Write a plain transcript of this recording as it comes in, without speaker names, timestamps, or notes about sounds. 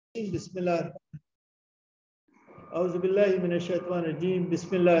Bismillah. Auzubillahi minash-shaytanir-rajeem.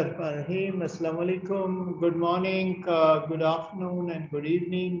 Bismillahir-rahmanir-rahim. Assalamu alaikum. Good morning, good afternoon, and good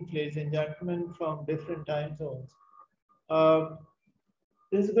evening, ladies and gentlemen from different time zones.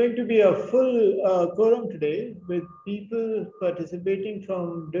 This is going to be a full quorum today with people participating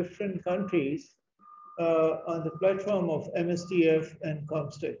from different countries on the platform of MSTF and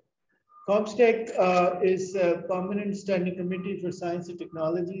COMSTECH. COMSTECH is a permanent standing committee for science and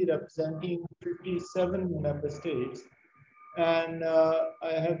technology representing 57 member states. And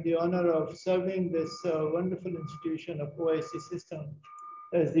I have the honor of serving this wonderful institution of OIC system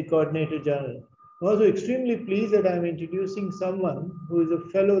as the coordinator general. I'm also extremely pleased that I'm introducing someone who is a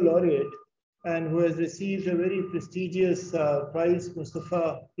fellow laureate and who has received a very prestigious prize,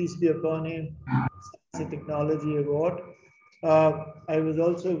 Mustafa, peace be upon him, Science and Technology Award. I was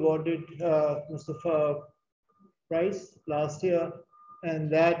also awarded Mustafa Prize last year,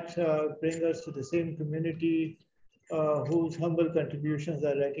 and that brings us to the same community whose humble contributions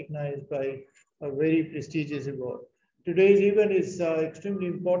are recognized by a very prestigious award. Today's event is extremely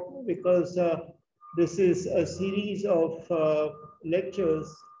important because this is a series of lectures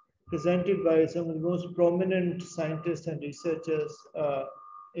presented by some of the most prominent scientists and researchers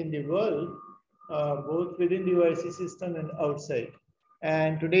in the world, both within the OIC system and outside.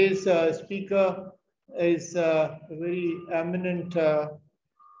 And today's speaker is a very eminent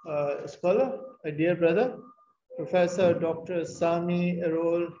scholar, a dear brother, Professor Dr. Sami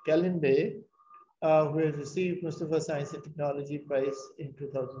Errol Kalimbe, who has received Mustafa Science and Technology Prize in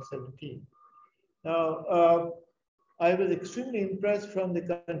 2017. Now, I was extremely impressed from the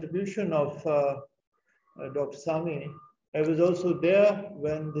contribution of Dr. Sami. I was also there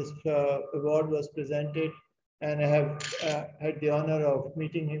when this award was presented, and I have had the honor of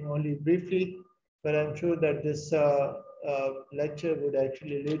meeting him only briefly, but I'm sure that this lecture would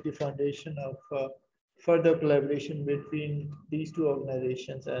actually lay the foundation of further collaboration between these two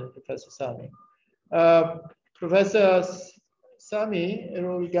organizations and Professor Sami. Professor Sami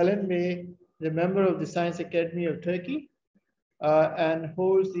Errol Kalimbe is a member of the Science Academy of Turkey and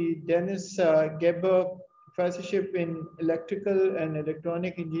holds the Dennis Geber Professorship in Electrical and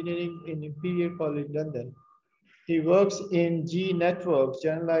Electronic Engineering in Imperial College London. He works in G networks,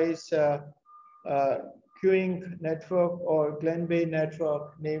 generalized queuing network or Glen Bay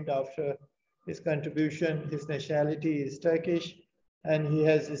network, named after his contribution. His nationality is Turkish, and he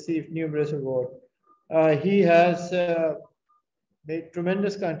has received numerous awards. He has made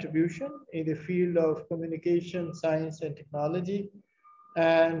tremendous contribution in the field of communication, science, and technology.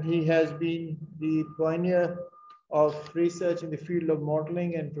 And he has been the pioneer of research in the field of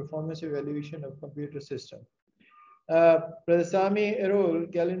modeling and performance evaluation of computer systems. Professor Sami Errol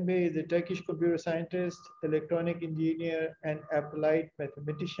Kalimbe is a Turkish computer scientist, electronic engineer, and applied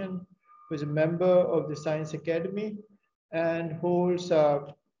mathematician who is a member of the Science Academy and holds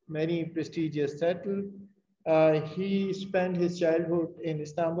many prestigious titles. He spent his childhood in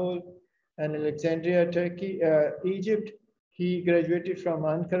Istanbul and Alexandria, Turkey, Egypt. He graduated from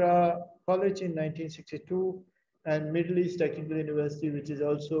Ankara College in 1962 and Middle East Technical University, which is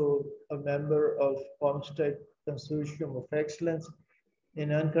also a member of COMSTECH Consortium of Excellence in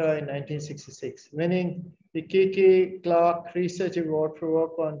Ankara in 1966, winning the K.K. Clark Research Award for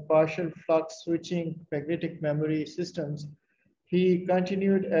work on partial flux switching magnetic memory systems. He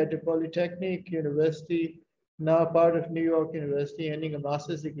continued at the Polytechnic University, now part of New York University, earning a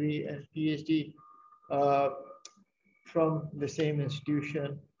master's degree and PhD from the same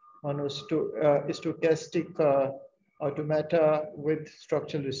institution on stochastic automata with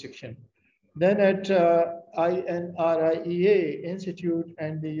structural restriction. Then at INRIEA Institute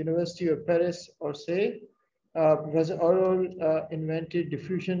and the University of Paris, Orsay, Professor Errol invented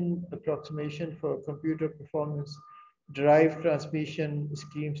diffusion approximation for computer performance derived transmission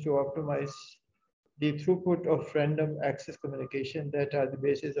schemes to optimize the throughput of random access communication that are the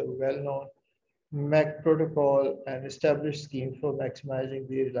basis of well-known MAC protocol and established scheme for maximizing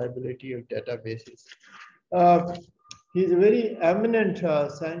the reliability of databases. He's a very eminent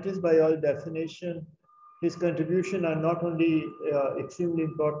scientist by all definition. His contributions are not only extremely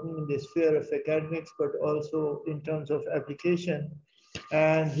important in the sphere of academics, but also in terms of application.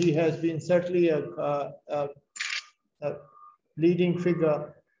 And he has been certainly a leading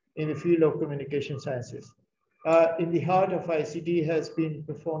figure in the field of communication sciences. In the heart of ICT has been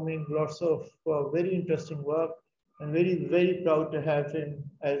performing lots of very interesting work, and very, very proud to have him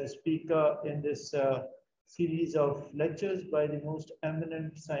as a speaker in this series of lectures by the most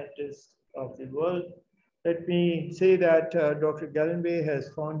eminent scientists of the world. Let me say that Dr. Gallenway has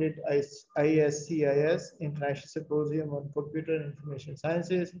founded ISCIS, International Symposium on Computer and Information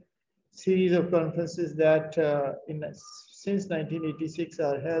Sciences, series of conferences that since 1986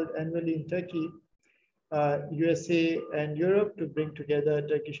 are held annually in Turkey, USA, and Europe to bring together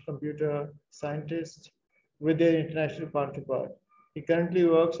Turkish computer scientists with their international counterpart. He currently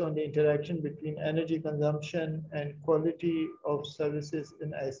works on the interaction between energy consumption and quality of services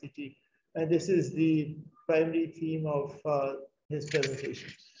in ICT. And this is the primary theme of his presentation.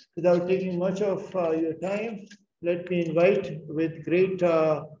 Without taking much of your time, let me invite with great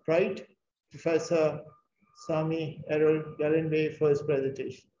pride Professor Sami Errol Gallenway for his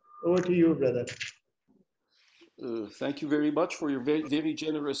presentation. Over to you, brother. Thank you very much for your very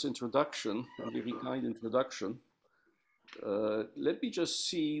generous introduction, a very kind introduction. Let me just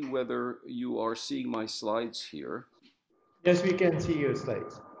see whether you are seeing my slides here. Yes, we can see your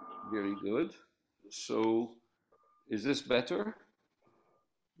slides. Very good. So, is this better?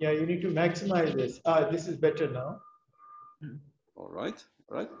 Yeah, you need to maximize this. This is better now. All right,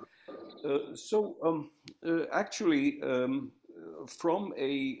 all right. Actually, from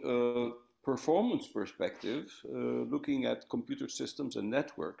a performance perspective, looking at computer systems and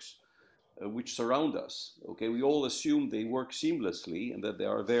networks which surround us, okay, we all assume they work seamlessly and that they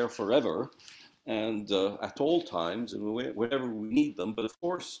are there forever and at all times and whenever we need them. But of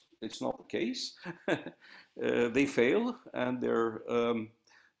course, it's not the case. They fail, and their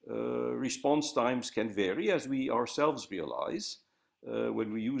response times can vary, as we ourselves realize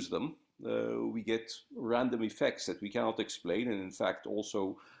when we use them. We get random effects that we cannot explain, and in fact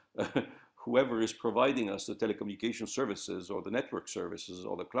also whoever is providing us the telecommunication services or the network services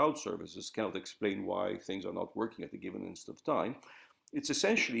or the cloud services cannot explain why things are not working at a given instant of time. It's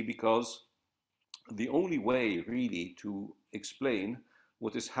essentially because the only way really to explain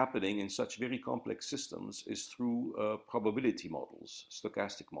what is happening in such very complex systems is through probability models,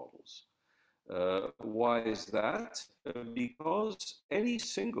 stochastic models. Why is that? Because any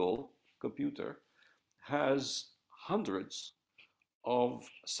single computer has hundreds of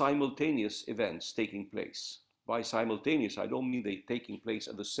simultaneous events taking place. By simultaneous, I don't mean they're taking place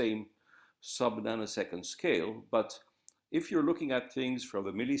at the same sub-nanosecond scale, but if you're looking at things from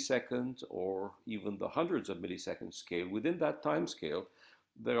the millisecond or even the hundreds of millisecond scale, within that time scale,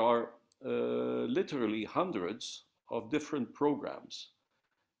 there are literally hundreds of different programs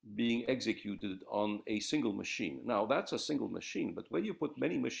being executed on a single machine. Now, that's a single machine, but when you put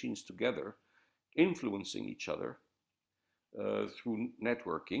many machines together, influencing each other through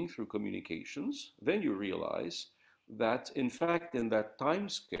networking, through communications, then you realize that, in fact, in that time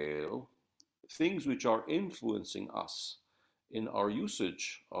scale, things which are influencing us in our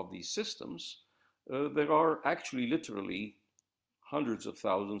usage of these systems, there are actually literally hundreds of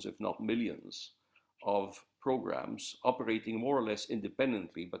thousands, if not millions, of programs operating more or less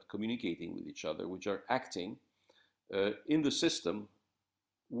independently but communicating with each other, which are acting in the system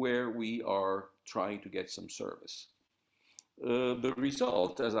where we are trying to get some service. The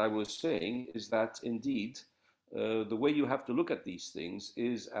result, as I was saying, is that indeed the way you have to look at these things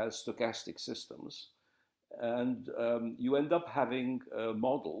is as stochastic systems. And you end up having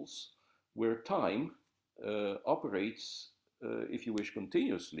models where time operates, if you wish,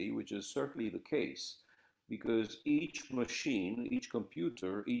 continuously, which is certainly the case, because each machine, each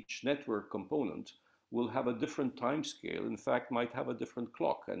computer, each network component will have a different time scale. In fact, might have a different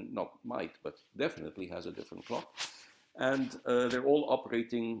clock, and not might, but definitely has a different clock. And they're all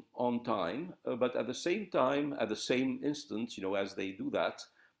operating on time, but at the same time, at the same instant, you know, as they do that,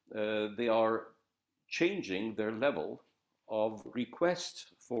 they are changing their level of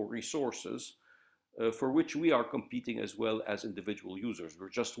request for resources for which we are competing as well as individual users. We're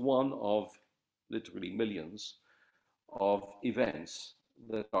just one of literally millions of events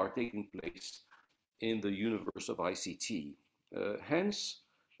that are taking place in the universe of ICT. Hence,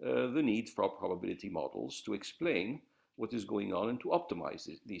 the need for probability models to explain what is going on and to optimize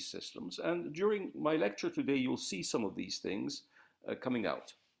these systems. And during my lecture today, you'll see some of these things coming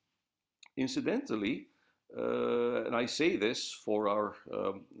out. Incidentally, and I say this for our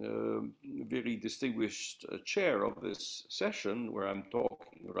very distinguished chair of this session, where I'm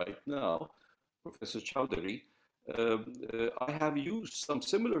talking right now, Professor Chowdhury, I have used some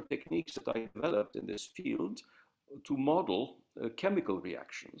similar techniques that I developed in this field to model chemical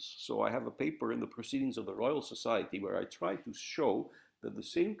reactions. So I have a paper in the Proceedings of the Royal Society where I try to show that the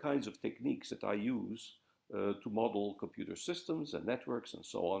same kinds of techniques that I use to model computer systems and networks and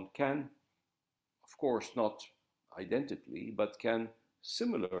so on can, of course, not identically, but can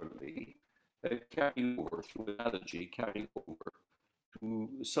similarly carry over through analogy, carry over to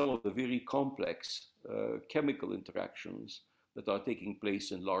some of the very complex chemical interactions that are taking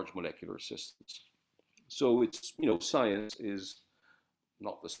place in large molecular systems. So it's, science is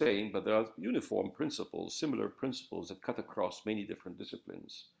not the same, but there are uniform principles, similar principles that cut across many different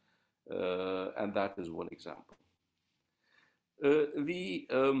disciplines. And that is one example.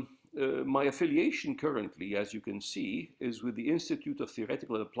 My affiliation currently, as you can see, is with the Institute of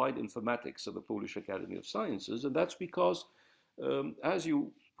Theoretical and Applied Informatics of the Polish Academy of Sciences. And that's because, as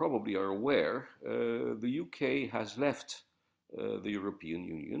you probably are aware, the UK has left the European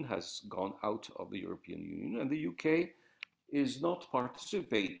Union, has gone out of the European Union, and the UK is not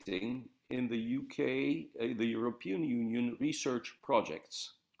participating in the the European Union research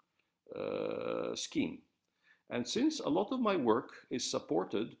projects scheme. And since a lot of my work is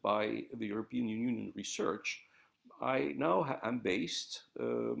supported by the European Union research, I now am based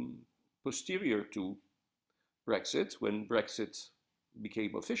posterior to Brexit, when Brexit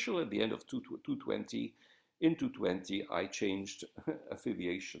became official at the end of 2020. In 2020, I changed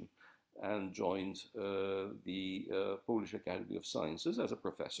affiliation and joined the Polish Academy of Sciences as a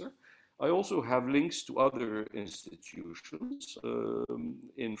professor. I also have links to other institutions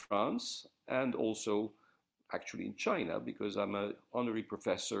in France and also actually in China, because I'm an honorary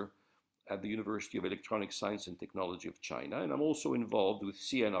professor at the University of Electronic Science and Technology of China. And I'm also involved with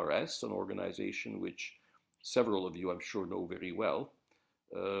CNRS, an organization which several of you I'm sure know very well,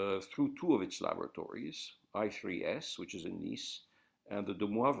 through two of its laboratories, I3S, which is in Nice, and the De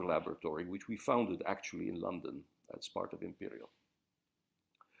Moivre laboratory, which we founded actually in London as part of Imperial.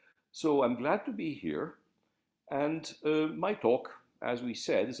 So I'm glad to be here. And my talk, as we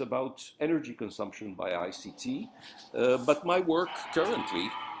said, is about energy consumption by ICT. But my work currently,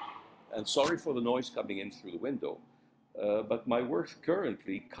 and sorry for the noise coming in through the window, but my work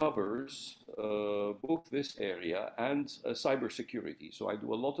currently covers both this area and cybersecurity. So I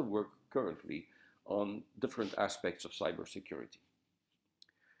do a lot of work currently on different aspects of cybersecurity.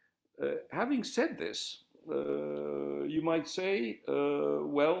 Having said this, you might say,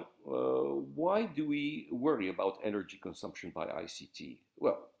 well, why do we worry about energy consumption by ICT?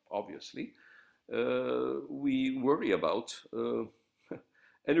 Well, obviously, we worry about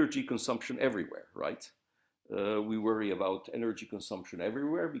energy consumption everywhere, right? We worry about energy consumption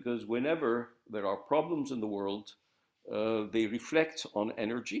everywhere because whenever there are problems in the world, they reflect on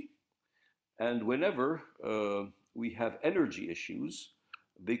energy. And whenever we have energy issues,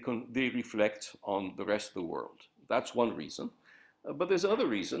 they reflect on the rest of the world. That's one reason. But there's another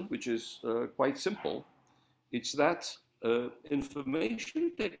reason, which is quite simple. It's that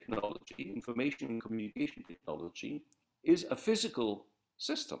information technology, information and communication technology, is a physical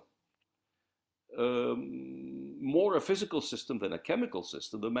system. More a physical system than a chemical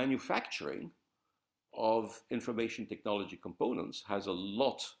system. The manufacturing of information technology components has a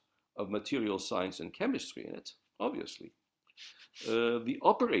lot of material science and chemistry in it, obviously. The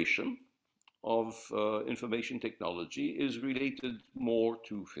operation of information technology is related more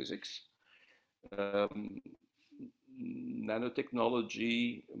to physics,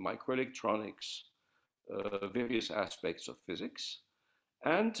 nanotechnology, microelectronics, various aspects of physics.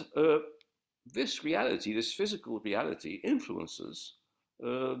 And this reality, this physical reality, influences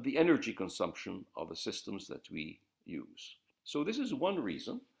the energy consumption of the systems that we use. So this is one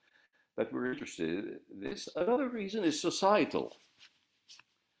reason that we're interested in this. Another reason is societal.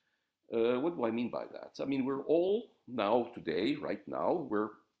 What do I mean by that? I mean, we're all now today, right now, we're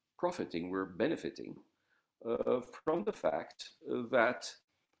profiting, we're benefiting from the fact that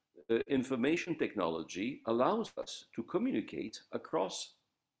information technology allows us to communicate across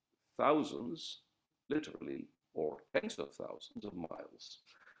thousands, literally, or tens of thousands of miles.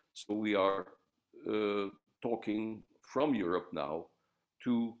 So we are talking from Europe now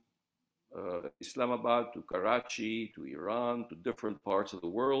to Islamabad, to Karachi, to Iran, to different parts of the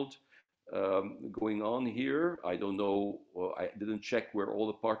world. Going on here, I don't know, I didn't check where all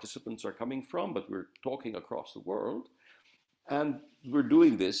the participants are coming from, but we're talking across the world. And we're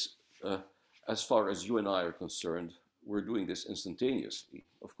doing this, as far as you and I are concerned, we're doing this instantaneously.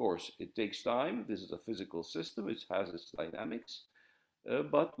 Of course, it takes time. This is a physical system. It has its dynamics.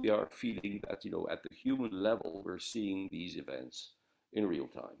 But we are feeling that, at the human level, we're seeing these events in real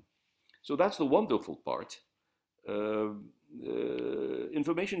time. So that's the wonderful part.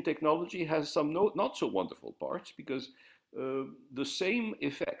 Information technology has some not so wonderful parts because the same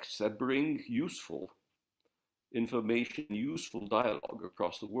effects that bring useful information, useful dialogue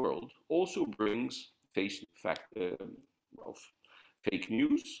across the world also brings fake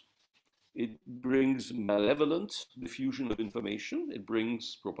news. It brings malevolent diffusion of information. It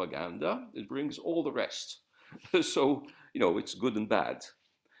brings propaganda. It brings all the rest. So it's good and bad.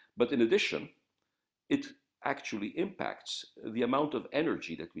 But in addition, it actually impacts the amount of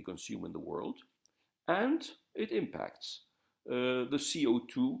energy that we consume in the world, and it impacts the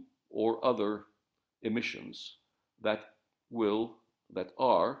CO2 or other emissions that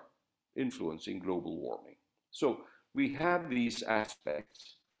are influencing global warming. So we have these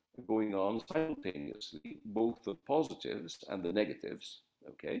aspects going on simultaneously, both the positives and the negatives,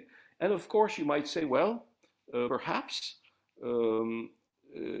 okay? And of course, you might say, well, perhaps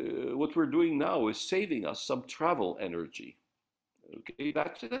what we're doing now is saving us some travel energy. Okay,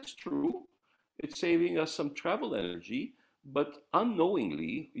 that's true. It's saving us some travel energy, but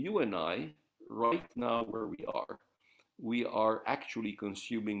unknowingly, you and I, right now where we are actually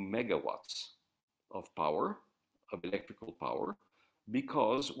consuming megawatts of power, of electrical power,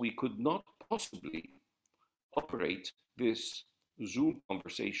 because we could not possibly operate this Zoom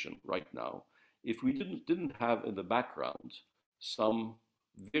conversation right now if we didn't have in the background some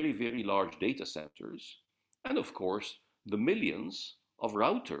very, very large data centers, and of course, the millions of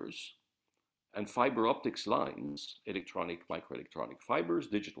routers and fiber optics lines, electronic, microelectronic fibers,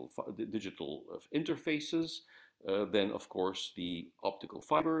 digital interfaces, then of course the optical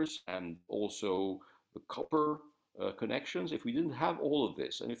fibers and also the copper connections. If we didn't have all of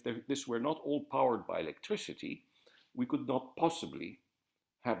this, and if this were not all powered by electricity, we could not possibly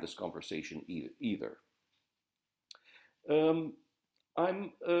have this conversation either.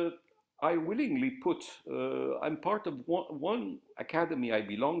 I willingly put, I'm part of one academy I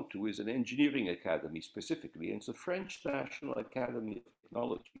belong to is an engineering academy specifically, and it's the French National Academy of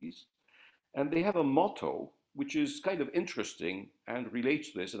Technologies. And they have a motto, which is kind of interesting and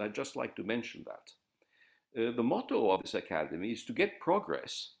relates to this, and I'd just like to mention that. The motto of this academy is to get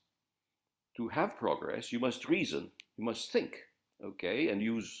progress. To have progress, you must reason, you must think, okay, and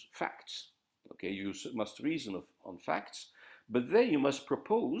use facts. Okay, you must reason on facts, but then you must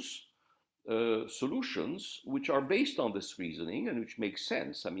propose solutions which are based on this reasoning and which make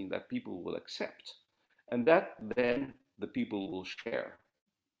sense, I mean, that people will accept, and that then the people will share.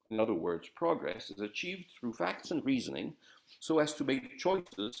 In other words, progress is achieved through facts and reasoning so as to make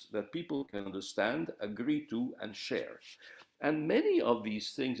choices that people can understand, agree to, and share. And many of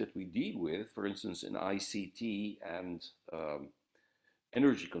these things that we deal with, for instance, in ICT and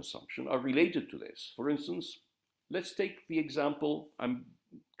energy consumption, are related to this. For instance, let's take the example, I'm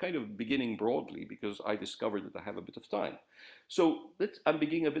kind of beginning broadly because I discovered that I have a bit of time. So I'm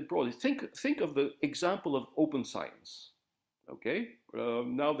beginning a bit broadly. Think of the example of open science. Okay,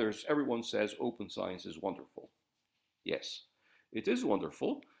 now everyone says open science is wonderful. Yes, it is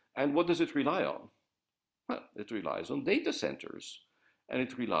wonderful. And what does it rely on? Well, it relies on data centers and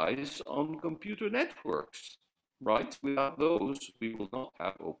it relies on computer networks, right? Without those, we will not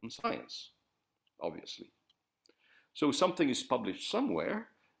have open science, obviously. So something is published somewhere,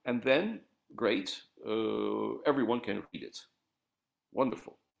 and then, great, everyone can read it.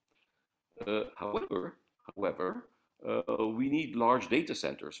 Wonderful. However, we need large data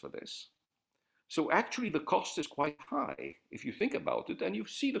centers for this. So actually the cost is quite high if you think about it, and you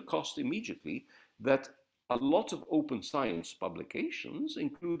see the cost immediately that a lot of open science publications,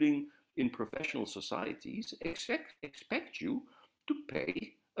 including in professional societies, expect you to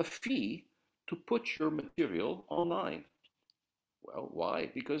pay a fee to put your material online. Well,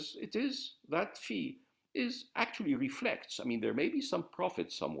 why? Because that fee actually reflects, I mean, there may be some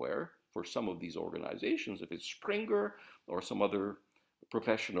profit somewhere for some of these organizations, if it's Springer or some other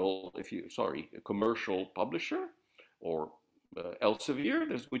professional, a commercial publisher, or Elsevier,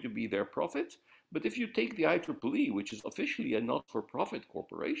 there's going to be their profit. But if you take the IEEE, which is officially a not-for-profit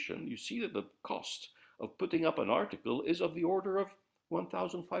corporation, you see that the cost of putting up an article is of the order of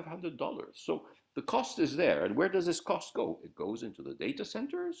 $1,500. So the cost is there. And where does this cost go? It goes into the data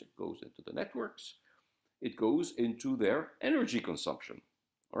centers, it goes into the networks, it goes into their energy consumption.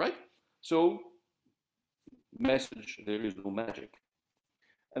 All right? So, message, there is no magic.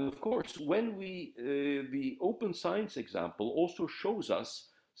 And of course, when the open science example also shows us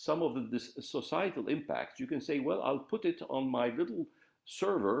some of the societal impacts. You can say, well, I'll put it on my little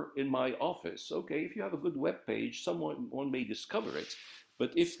server in my office. Okay, if you have a good web page, one may discover it.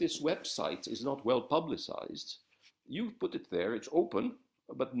 But if this website is not well publicized, you put it there, it's open,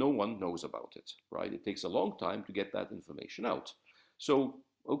 but no one knows about it, right? It takes a long time to get that information out. So,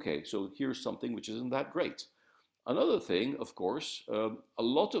 okay, so here's something which isn't that great. Another thing, of course, a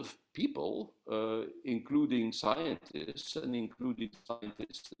lot of people, including scientists and including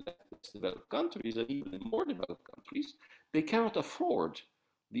scientists in less developed countries and even in more developed countries, they cannot afford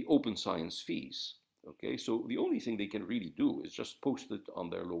the open science fees. Okay, so the only thing they can really do is just post it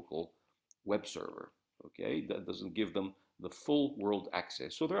on their local web server. Okay, that doesn't give them the full world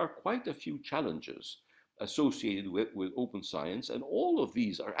access. So there are quite a few challenges associated with open science, and all of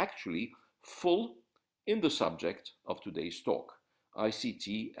these are actually full in the subject of today's talk: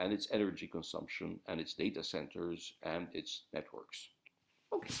 ICT and its energy consumption and its data centers and its networks.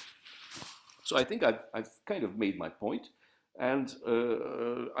 Okay, so I think I've kind of made my point, and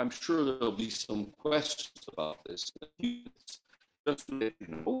I'm sure there'll be some questions about this. Just to let you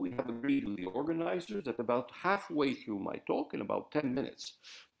know, we have agreed with the organizers that about halfway through my talk, in about 10 minutes,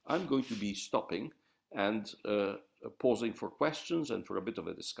 I'm going to be stopping and pausing for questions and for a bit of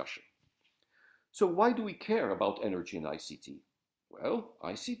a discussion. So why do we care about energy and ICT? Well,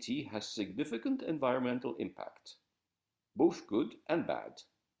 ICT has significant environmental impact, both good and bad,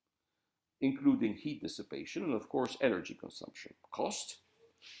 including heat dissipation and, of course, energy consumption. Cost.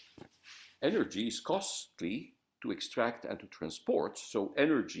 Energy is costly to extract and to transport, so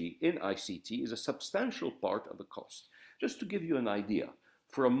energy in ICT is a substantial part of the cost. Just to give you an idea,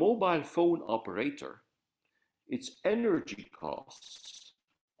 for a mobile phone operator, its energy costs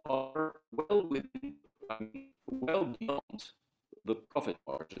are well beyond the profit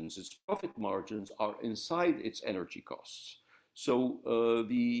margins. Its profit margins are inside its energy costs. So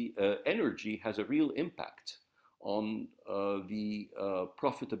the energy has a real impact on the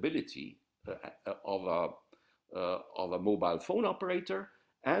profitability of a mobile phone operator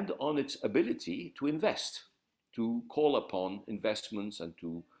and on its ability to invest, to call upon investments and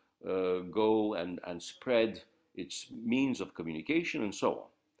to go and spread its means of communication and so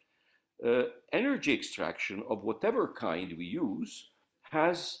on. Energy extraction of whatever kind we use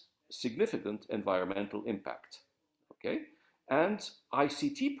has significant environmental impact, okay? And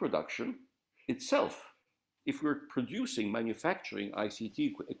ICT production itself, if we're producing, manufacturing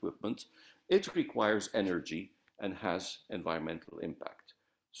ICT equipment, it requires energy and has environmental impact.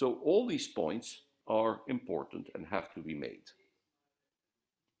 So all these points are important and have to be made.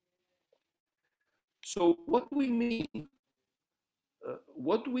 So what do we mean?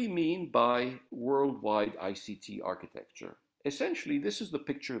 What do we mean by worldwide ICT architecture? Essentially, this is the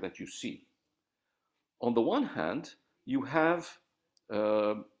picture that you see. On the one hand, you have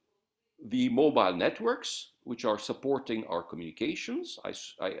the mobile networks, which are supporting our communications. I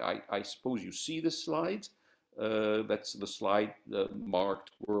suppose you see this slide. That's the slide marked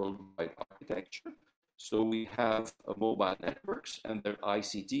worldwide architecture. So we have mobile networks and their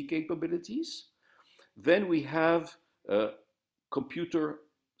ICT capabilities. Then we have computer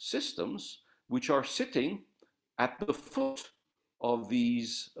systems which are sitting at the foot of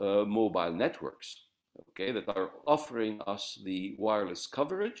these mobile networks, okay, that are offering us the wireless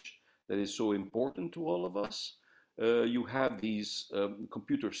coverage that is so important to all of us. You have these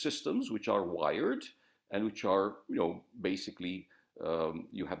computer systems which are wired and which are, basically,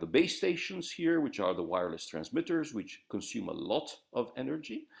 you have the base stations here, which are the wireless transmitters, which consume a lot of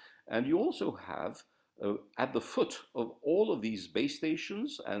energy. And you also have, at the foot of all of these base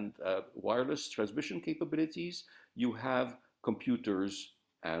stations and wireless transmission capabilities, you have computers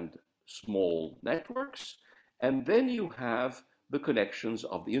and small networks. And then you have the connections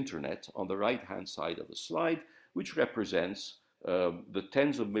of the internet on the right-hand side of the slide, which represents the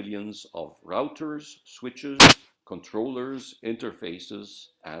tens of millions of routers, switches, controllers, interfaces,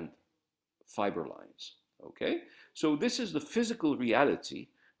 and fiber lines, okay? So this is the physical reality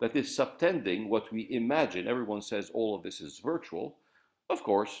that is subtending what we imagine. Everyone says all of this is virtual. Of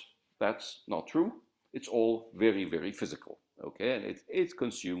course, that's not true. It's all very, very physical, okay? And it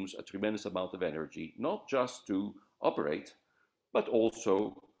consumes a tremendous amount of energy, not just to operate, but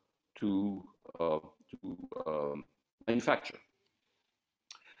also to manufacture.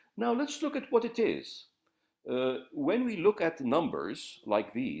 Now let's look at what it is. When we look at numbers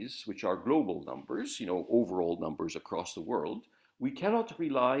like these, which are global numbers, overall numbers across the world, we cannot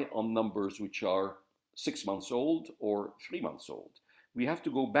rely on numbers which are 6 months old or 3 months old. We have to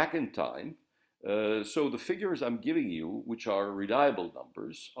go back in time. So the figures I'm giving you, which are reliable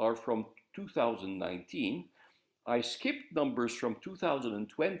numbers, are from 2019. I skipped numbers from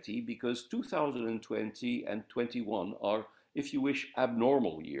 2020 because 2020 and 21 are, if you wish,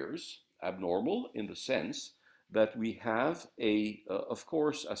 abnormal years. Abnormal in the sense that we have of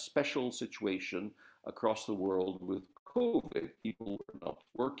course, a special situation across the world with COVID. People were not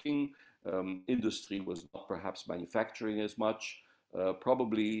working, industry was not perhaps manufacturing as much,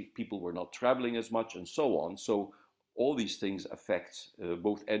 probably people were not traveling as much, and so on. So all these things affect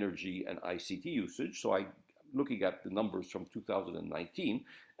both energy and ICT usage. So I'm looking at the numbers from 2019,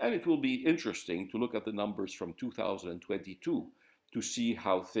 and it will be interesting to look at the numbers from 2022 to see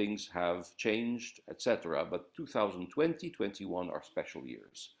how things have changed, etc. But 2020, 21 are special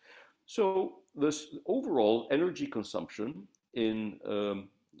years. So this overall energy consumption in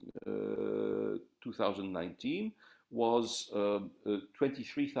 2019 was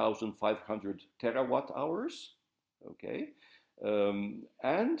 23,500 terawatt hours. Okay,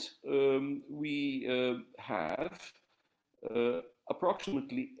 we have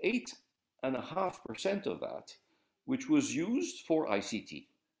approximately 8.5% of that, which was used for ICT,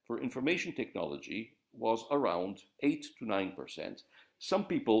 for information technology, was around 8 to 9%. Some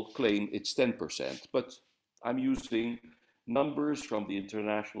people claim it's 10%, but I'm using numbers from the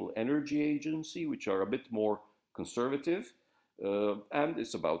International Energy Agency, which are a bit more conservative, and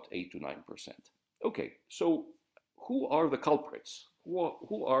it's about 8 to 9%. Okay, so who are the culprits?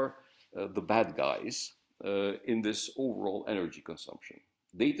 Who are the bad guys in this overall energy consumption?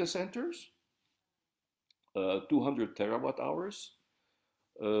 Data centers, 200 terawatt hours,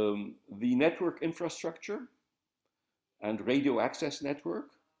 the network infrastructure and radio access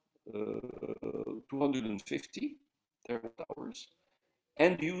network, 250 terawatt hours.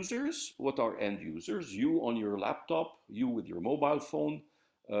 End users, what are end users? You on your laptop, you with your mobile phone,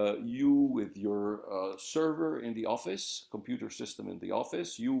 you with your server in the office, computer system in the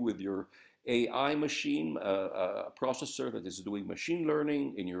office, you with your AI machine, a processor that is doing machine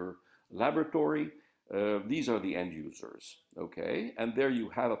learning in your laboratory. These are the end users, okay? And there you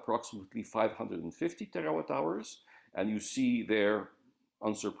have approximately 550 terawatt hours, and you see there,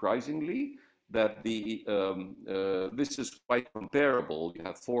 unsurprisingly, that this is quite comparable. You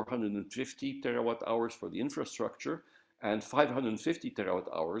have 450 terawatt hours for the infrastructure and 550 terawatt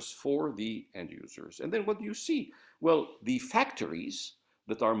hours for the end users. And then what do you see? Well, the factories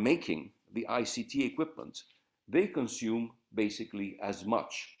that are making the ICT equipment, they consume basically as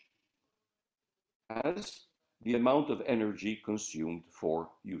much as the amount of energy consumed for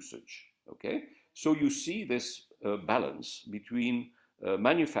usage, okay? So you see this balance between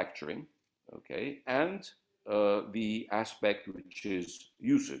manufacturing, okay, and the aspect which is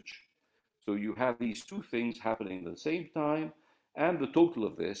usage. So you have these two things happening at the same time, and the total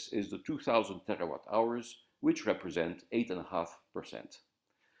of this is the 2,000 terawatt hours, which represent 8.5%.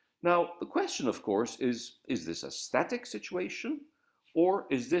 Now, the question, of course, is this a static situation, or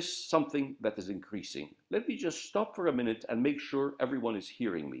is this something that is increasing? Let me just stop for a minute and make sure everyone is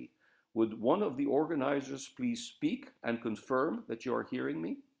hearing me. Would one of the organizers please speak and confirm that you are hearing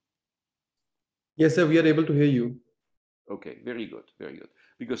me? Yes, sir, we are able to hear you. Okay, very good, very good.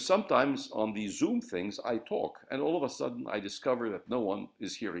 Because sometimes on these Zoom things, I talk, and all of a sudden I discover that no one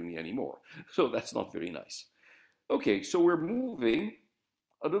is hearing me anymore. So that's not very nice. Okay, so we're moving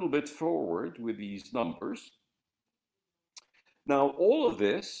a little bit forward with these numbers. Now, all of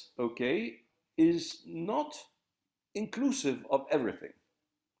this, okay, is not inclusive of everything.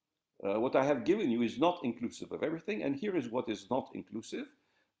 What I have given you is not inclusive of everything, and here is what is not inclusive: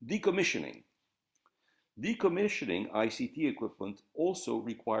 decommissioning. Decommissioning ICT equipment also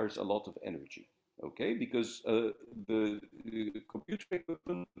requires a lot of energy, okay? Because the computer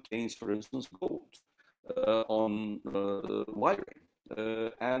equipment contains, for instance, gold on wiring.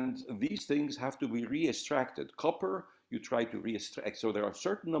 And these things have to be re-extracted. Copper, you try to re-extract. So there are a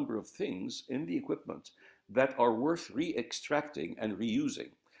certain number of things in the equipment that are worth re-extracting and reusing.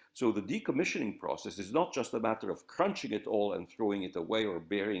 So the decommissioning process is not just a matter of crunching it all and throwing it away or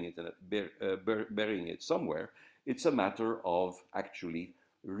burying it somewhere. It's a matter of actually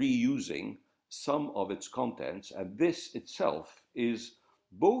reusing some of its contents. And this itself is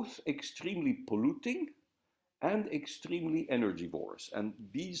both extremely polluting and extremely energivores. And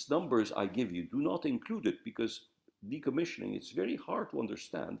these numbers I give you do not include it, because decommissioning, it's very hard to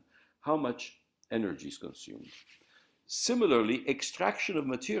understand how much energy is consumed. Similarly, extraction of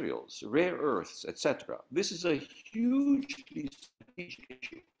materials, rare earths, etc. This is a hugely strategic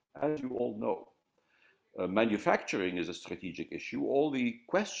issue, as you all know. Manufacturing is a strategic issue. All the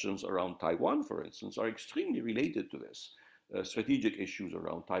questions around Taiwan, for instance, are extremely related to this. Strategic issues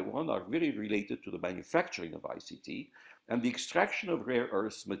around Taiwan are very related to the manufacturing of ICT and the extraction of rare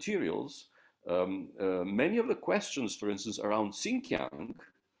earths materials. Many of the questions, for instance, around Xinjiang,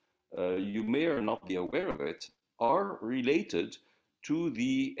 you may or not be aware of it, are related to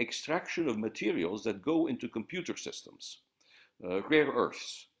the extraction of materials that go into computer systems, rare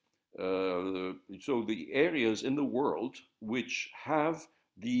earths. So the areas in the world which have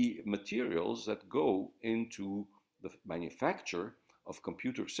the materials that go into the manufacture of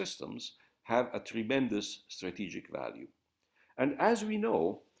computer systems have a tremendous strategic value. And as we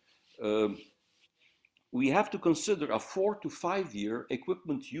know, we have to consider a 4 to 5 year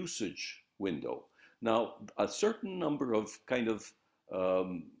equipment usage window. Now, a certain number of kind of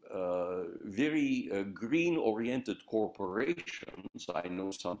very green-oriented corporations. I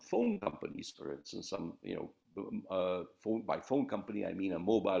know some phone companies, for instance, some, by phone company, I mean a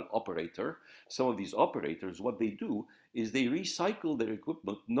mobile operator. Some of these operators, what they do is they recycle their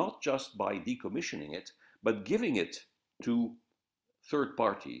equipment, not just by decommissioning it, but giving it to third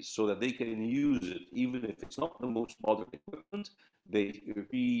parties so that they can use it, even if it's not the most modern equipment. They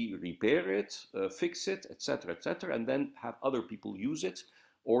repair it, fix it, etc., etc., and then have other people use it,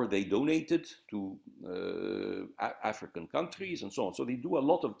 or they donate it to African countries and so on. So they do a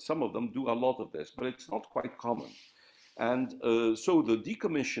lot of, some of them do a lot of this, but it's not quite common. And so the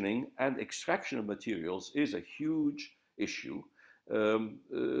decommissioning and extraction of materials is a huge issue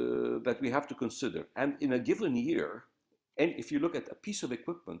that we have to consider. And in a given year, and if you look at a piece of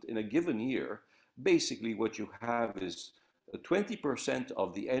equipment in a given year, basically what you have is 20%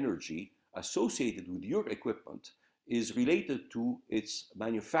 of the energy associated with your equipment is related to its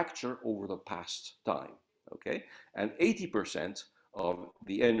manufacture over the past time, okay? And 80% of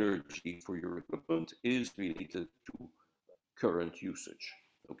the energy for your equipment is related to current usage,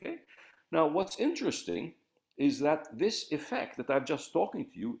 okay? Now, what's interesting is that this effect that I'm just talking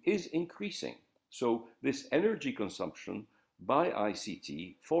to you is increasing. So this energy consumption by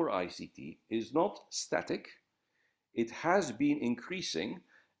ICT, for ICT, is not static. It has been increasing,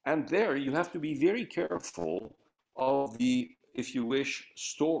 and there you have to be very careful of the, if you wish,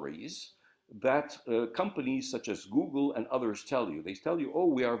 stories that companies such as Google and others tell you. They tell you, oh,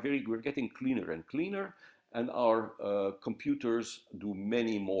 we're getting cleaner and cleaner, and our computers do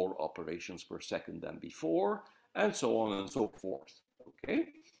many more operations per second than before, and so on and so forth,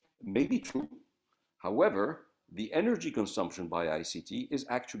 okay? Maybe true. However, the energy consumption by ICT is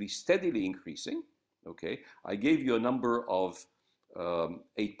actually steadily increasing, okay? I gave you a number of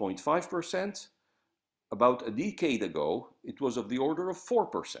 8.5%. About a decade ago, it was of the order of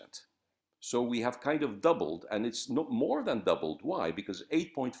 4%. So we have kind of doubled, and it's not more than doubled. Why? Because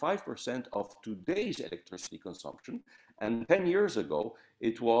 8.5% of today's electricity consumption, and 10 years ago,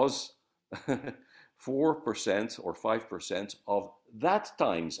 it was 4% or 5% of that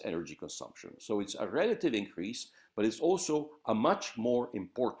time's energy consumption. So it's a relative increase, but it's also a much more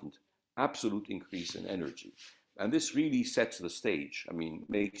important absolute increase in energy. And this really sets the stage. I mean,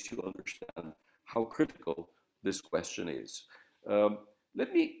 makes you understand how critical this question is.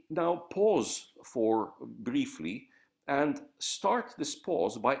 Let me now pause for briefly and start this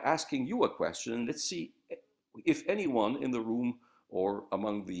pause by asking you a question. And let's see if anyone in the room or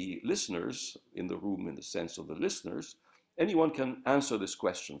among the listeners in the room, in the sense of the listeners, anyone can answer this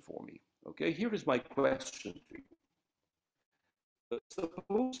question for me. Okay, here is my question to you.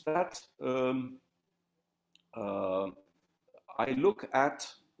 Suppose that I look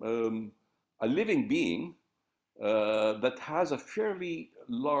at a living being that has a fairly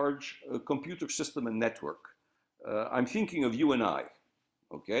large computer system and network. I'm thinking of you and I,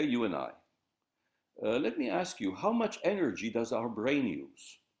 okay, you and I. Let me ask you, how much energy does our brain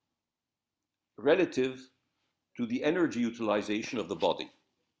use relative to the energy utilization of the body?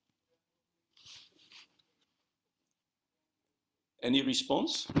 Any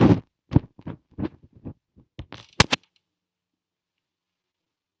response?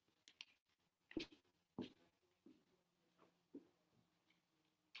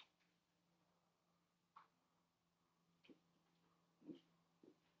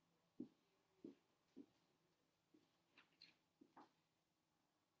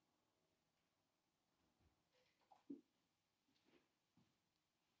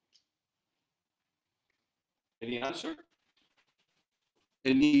 Any answer?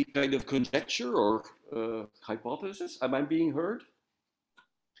 Any kind of conjecture or hypothesis? Am I being heard?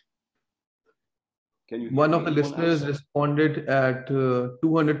 Can you hear One me? of the Anyone listeners answer? responded at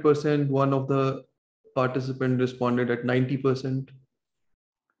 200%. One of the participants responded at 90%.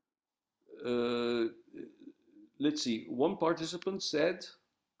 Let's see. One participant said,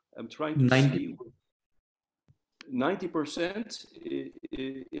 I'm trying to 90. see, 90%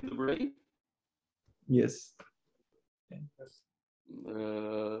 in the brain? Yes.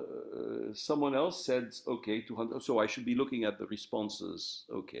 Someone else said, okay, 200. So I should be looking at the responses.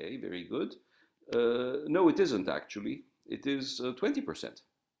 Okay, very good. No, it isn't actually. It is 20%.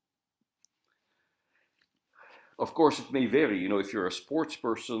 Of course, it may vary. You know, if you're a sports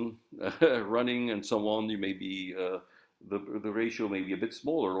person running and so on, you may be, the ratio may be a bit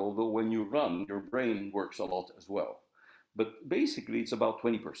smaller, although when you run, your brain works a lot as well. But basically, it's about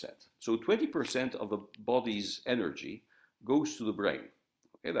 20%. So 20% of the body's energy goes to the brain.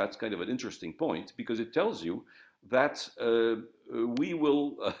 Okay, that's kind of an interesting point because it tells you that we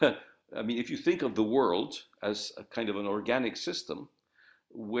will, I mean, if you think of the world as a kind of an organic system,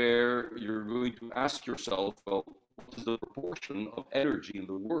 where you're going to ask yourself, well, what is the proportion of energy in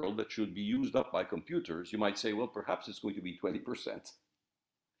the world that should be used up by computers? You might say, well, perhaps it's going to be 20%.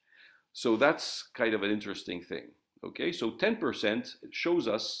 So that's kind of an interesting thing. Okay, so 10% shows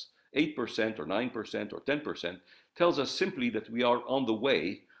us 8% or 9% or 10% tells us simply that we are on the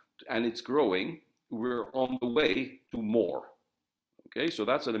way, and it's growing. We're on the way to more. Okay, so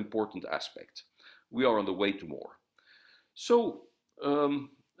that's an important aspect. We are on the way to more. So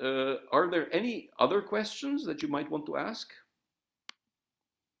are there any other questions that you might want to ask?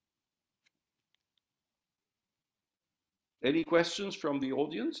 Any questions from the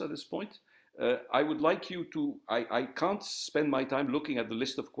audience at this point? I would like you to, I can't spend my time looking at the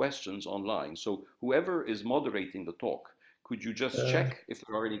list of questions online. So whoever is moderating the talk, could you just check if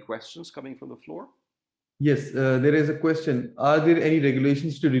there are any questions coming from the floor? Yes, there is a question. Are there any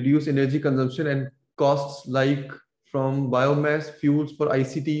regulations to reduce energy consumption and costs, like from biomass fuels for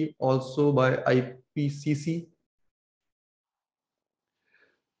ICT, also by IPCC?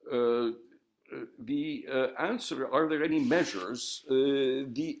 The answer, are there any measures?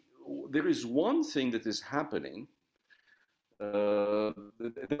 There is one thing that is happening. There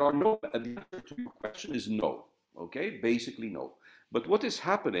are no, the answer to your question is no, okay? Basically no. But what is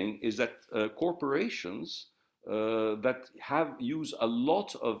happening is that corporations that use a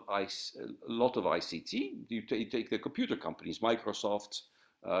lot of ICT, you take the computer companies, Microsoft,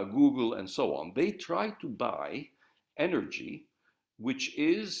 Google, and so on, they try to buy energy which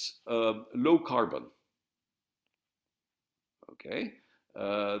is low carbon, okay?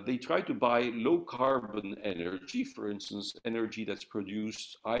 They try to buy low carbon energy, for instance, energy that's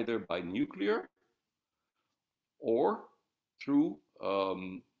produced either by nuclear or through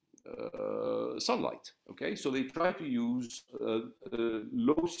sunlight, okay? So they try to use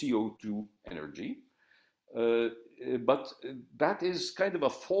low CO2 energy, but that is kind of a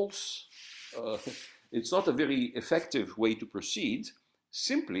false, it's not a very effective way to proceed,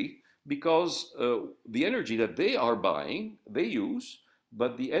 simply because the energy that they are buying, they use,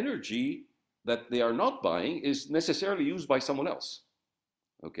 but the energy that they are not buying is necessarily used by someone else,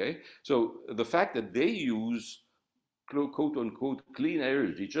 okay? So the fact that they use quote unquote clean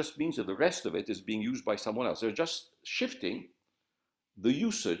energy just means that the rest of it is being used by someone else. They're just shifting the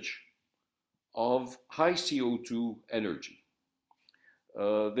usage of high CO2 energy.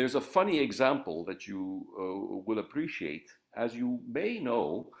 There's a funny example that you will appreciate. As you may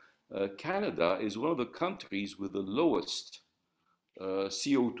know, Canada is one of the countries with the lowest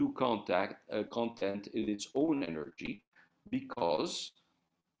CO2 content in its own energy, because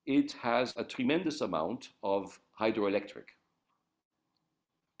it has a tremendous amount of hydroelectric.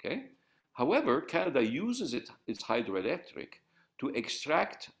 Okay? However, Canada uses its hydroelectric to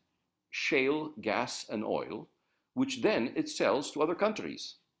extract shale gas and oil, which then it sells to other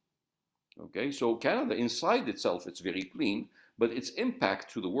countries. Okay, so Canada inside itself, it's very clean, but its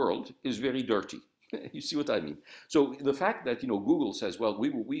impact to the world is very dirty. You see what I mean? So the fact that, you know, Google says, well,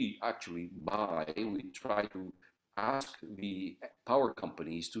 we actually we try to ask the power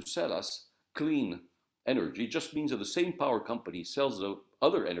companies to sell us clean energy, just means that the same power company sells the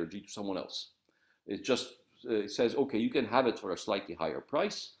other energy to someone else. It just says, okay, you can have it for a slightly higher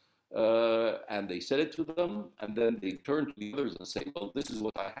price, and they sell it to them, and then they turn to the others and say, well, this is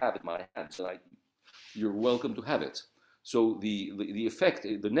what I have in my hands, and you're welcome to have it. So the effect,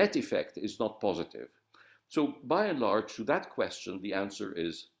 the net effect is not positive. So by and large, to that question, the answer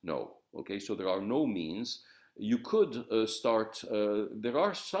is no. Okay, so there are no means. You could start, there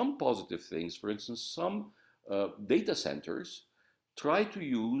are some positive things. For instance, some data centers try to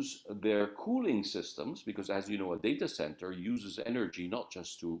use their cooling systems, because as you know, a data center uses energy not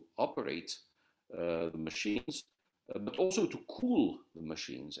just to operate the machines, but also to cool the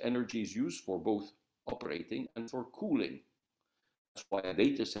machines. Energy is used for both operating and for cooling. That's why a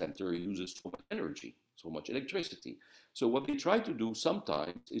data center uses so much energy, so much electricity. So what they try to do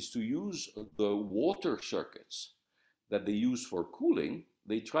sometimes is to use the water circuits that they use for cooling.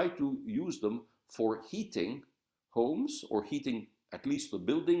 They try to use them for heating homes, or heating at least the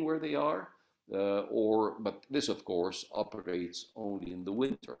building where they are, but this of course operates only in the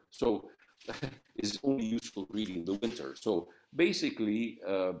winter. So is only useful really in the winter. So basically,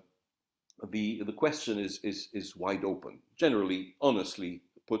 the question is wide open. Generally, honestly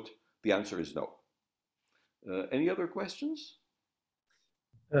put, the answer is no. Any other questions?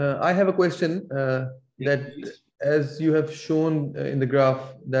 I have a question that, as you have shown in the graph,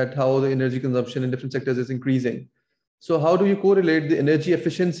 that how the energy consumption in different sectors is increasing. So how do you correlate the energy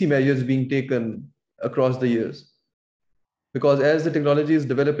efficiency measures being taken across the years? Because as the technology is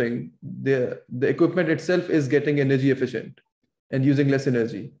developing, the equipment itself is getting energy efficient. and using less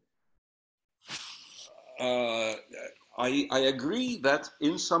energy? I agree that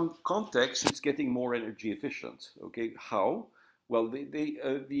in some contexts it's getting more energy efficient. Okay, how? Well,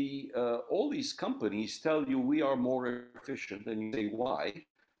 all these companies tell you we are more efficient, and you say why?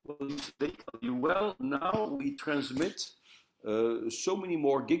 Well, they tell you, well, now we transmit so many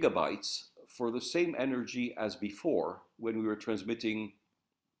more gigabytes for the same energy as before when we were transmitting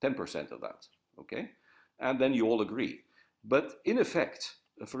 10% of that. Okay, and then you all agree. But in effect,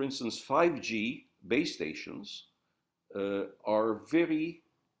 for instance, 5G base stations are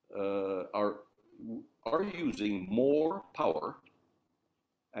using more power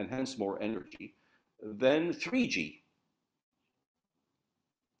and hence more energy than 3G.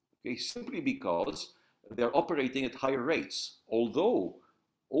 Okay, simply because they're operating at higher rates, although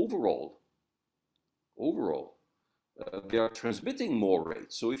overall they are transmitting more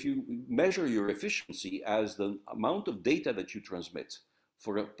rates. So if you measure your efficiency as the amount of data that you transmit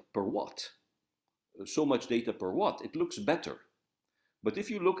per watt, so much data per watt, it looks better. But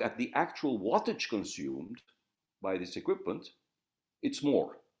if you look at the actual wattage consumed by this equipment, it's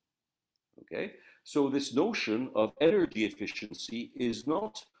more. Okay? So this notion of energy efficiency is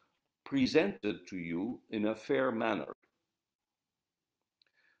not presented to you in a fair manner.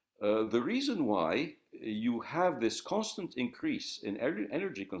 The reason why you have this constant increase in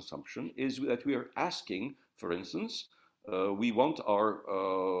energy consumption is that we are asking, for instance, we want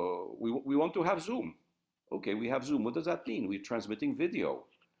to have Zoom. Okay, we have Zoom. What does that mean? We're transmitting video.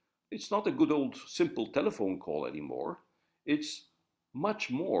 It's not a good old simple telephone call anymore. It's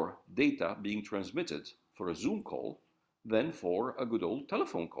much more data being transmitted for a Zoom call than for a good old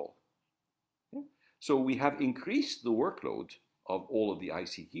telephone call. Okay? So we have increased the workload of all of the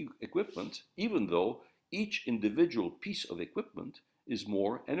ICT equipment, even though each individual piece of equipment is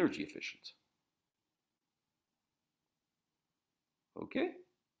more energy efficient. Okay?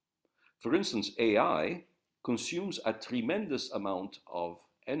 For instance, AI consumes a tremendous amount of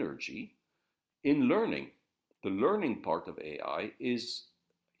energy in learning. The learning part of AI is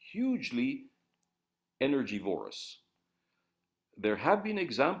hugely energivorous. There have been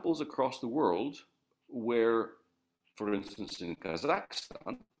examples across the world where, for instance, in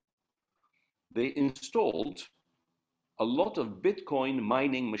Kazakhstan, they installed a lot of Bitcoin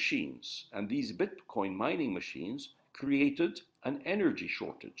mining machines, and these Bitcoin mining machines created an energy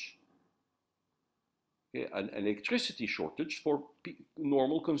shortage. Okay, an electricity shortage for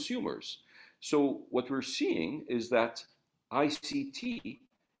normal consumers. So what we're seeing is that ICT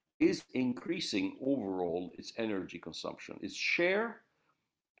is increasing overall its energy consumption, its share,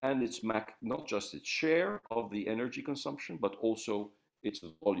 and its not just its share of the energy consumption, but also its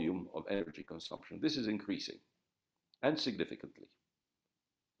volume of energy consumption. This is increasing, and significantly.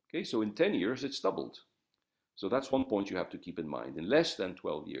 Okay, so in 10 years, it's doubled. So that's one point you have to keep in mind. In less than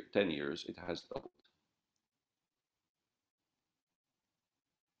 10 years, it has doubled.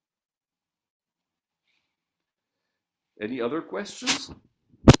 Any other questions?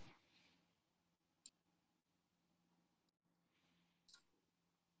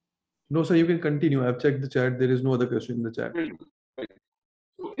 No, sir, you can continue. I've checked the chat. There is no other question in the chat.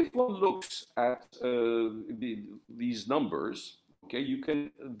 So if one looks at these numbers, okay, you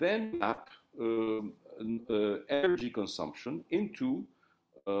can then map energy consumption into,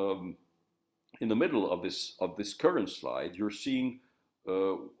 in the middle of this current slide, you're seeing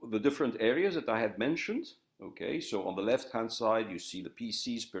the different areas that I had mentioned. Okay, so on the left-hand side, you see the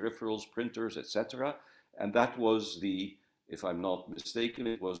PCs, peripherals, printers, etc. And that was the, if I'm not mistaken,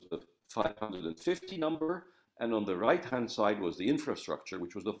 it was the 550 number. And on the right-hand side was the infrastructure,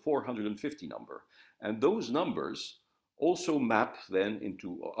 which was the 450 number. And those numbers also map then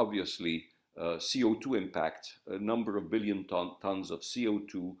into, obviously, CO2 impact, a number of billion tons of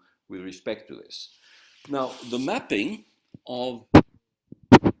CO2 with respect to this. Now, the mapping of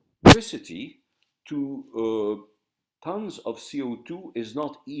electricity to tons of CO2 is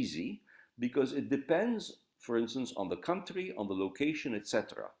not easy because it depends, for instance, on the country, on the location,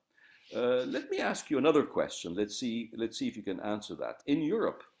 etc. Let me ask you another question. Let's see if you can answer that. In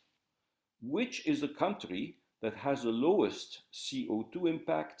Europe, which is the country that has the lowest CO2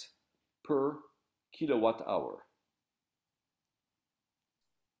 impact per kilowatt hour?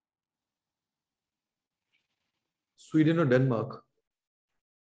 Sweden or Denmark?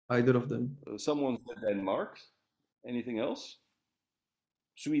 Either of them. Someone said Denmark. Anything else?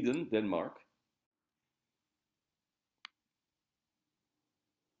 Sweden, Denmark.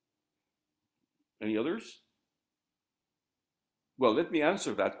 Any others? Well, let me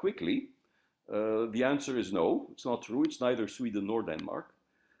answer that quickly. The answer is no, it's not true. It's neither Sweden nor Denmark.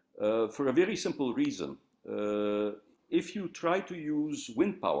 For a very simple reason. if you try to use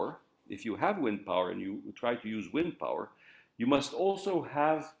wind power, if you have wind power and you try to use wind power, you must also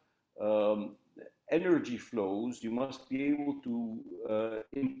have energy flows. You must be able to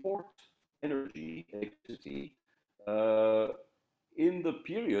import energy, electricity, in the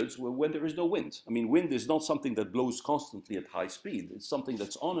periods when there is no wind. I mean, wind is not something that blows constantly at high speed. It's something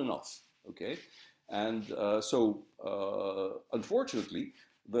that's on and off, okay? And unfortunately,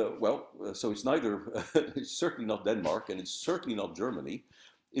 so it's neither, it's certainly not Denmark, and it's certainly not Germany.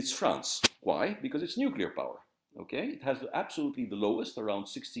 It's France. Why? Because it's nuclear power, okay? It has absolutely the lowest, around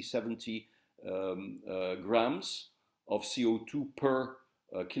 60, 70 grams of CO2 per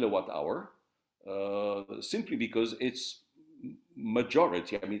kilowatt hour, simply because it's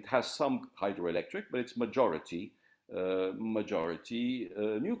majority, I mean, it has some hydroelectric, but it's majority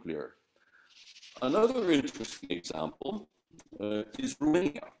nuclear. Another interesting example is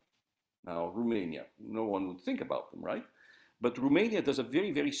Romania. Now, Romania, no one would think about them, right? But Romania does a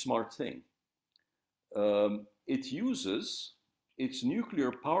very, very smart thing. It uses its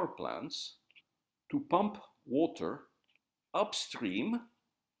nuclear power plants to pump water upstream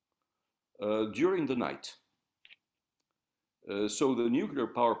during the night. So the nuclear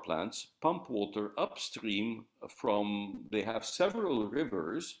power plants pump water upstream from, they have several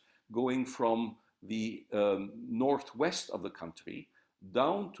rivers going from the northwest of the country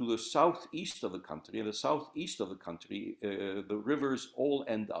down to the southeast of the country. And the southeast of the country, the rivers all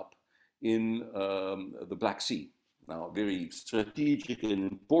end up in the Black Sea. Now, a very strategic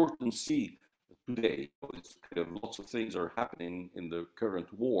and important sea today. It's kind of lots of things are happening in the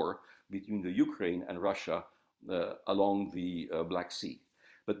current war between the Ukraine and Russia along the Black Sea.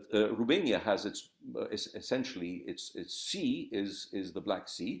 But Romania has its, essentially, its sea is the Black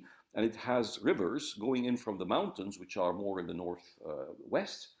Sea, and it has rivers going in from the mountains, which are more in the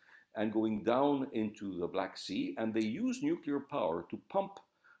northwest, and going down into the Black Sea, and they use nuclear power to pump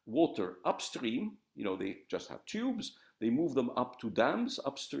water upstream. You know, they just have tubes, they move them up to dams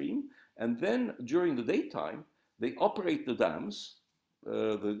upstream, and then during the daytime, they operate the dams.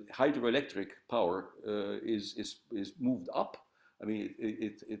 The hydroelectric power is moved up. I mean,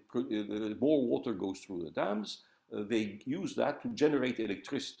 more water goes through the dams. They use that to generate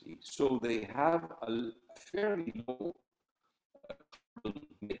electricity. So they have a fairly low carbon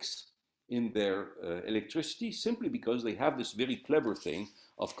mix in their electricity, simply because they have this very clever thing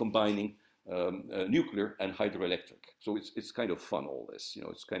of combining nuclear and hydroelectric. So it's kind of fun, all this. You know,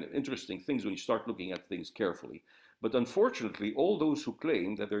 it's kind of interesting things when you start looking at things carefully. But unfortunately, all those who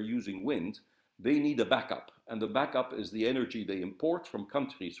claim that they're using wind, they need a backup. And the backup is the energy they import from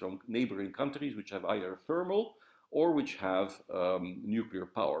countries, from neighboring countries, which have either thermal or which have nuclear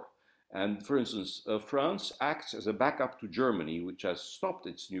power. And for instance, France acts as a backup to Germany, which has stopped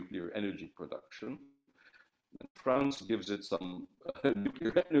its nuclear energy production. And France gives it some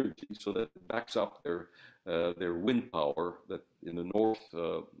nuclear energy so that it backs up their wind power. That in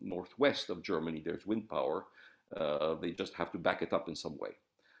the northwest of Germany, there's wind power. They just have to back it up in some way.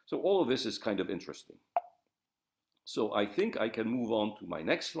 So all of this is kind of interesting. So I think I can move on to my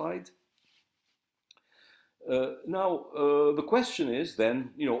next slide. Now, the question is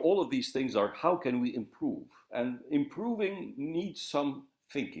then, you know, all of these things are, how can we improve? And improving needs some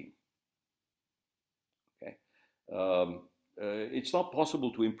thinking. Okay. It's not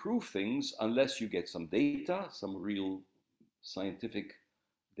possible to improve things unless you get some data, some real scientific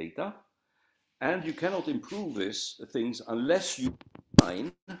data. And you cannot improve these things unless you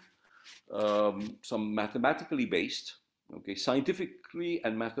find some mathematically based, okay, scientifically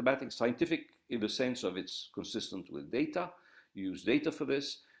and mathematics, scientific in the sense of it's consistent with data. You use data for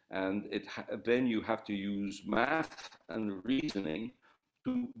this, and then you have to use math and reasoning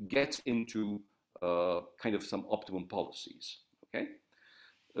to get into kind of some optimum policies, okay?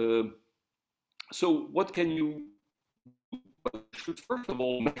 So what can you do? You should first of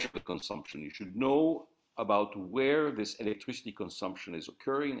all measure the consumption. You should know about where this electricity consumption is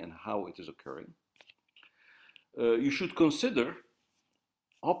occurring and how it is occurring. You should consider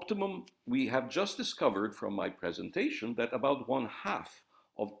optimum. We have just discovered from my presentation that about 1/2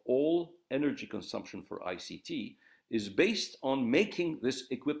 of all energy consumption for ICT is based on making this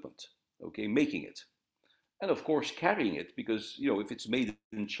equipment, okay, making it. And of course, carrying it, because, you know, if it's made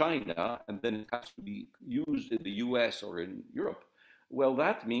in China and then it has to be used in the US or in Europe, well,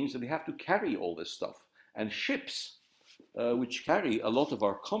 that means that they have to carry all this stuff. And ships, which carry a lot of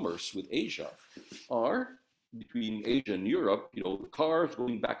our commerce with Asia, are between Asia and Europe, you know, cars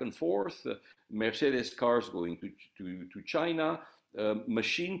going back and forth, Mercedes cars going to China,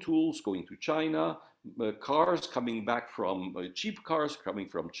 machine tools going to China, cars coming back from, cheap cars coming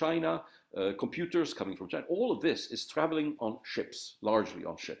from China, computers coming from China. All of this is traveling on ships, largely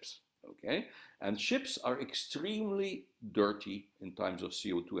on ships, okay? And ships are extremely dirty in terms of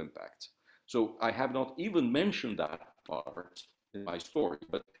CO2 impact. So I have not even mentioned that part in my story,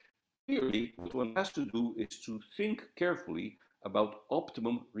 but clearly what one has to do is to think carefully about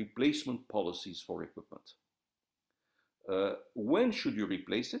optimum replacement policies for equipment. When should you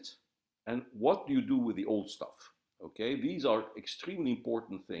replace it? And what do you do with the old stuff? Okay, these are extremely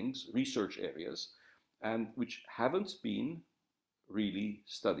important things, research areas, and which haven't been really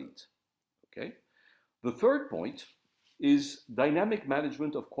studied. Okay, the third point is dynamic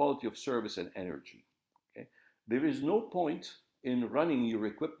management of quality of service and energy. Okay, there is no point in running your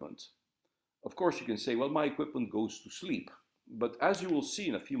equipment. Of course, you can say, well, my equipment goes to sleep, but as you will see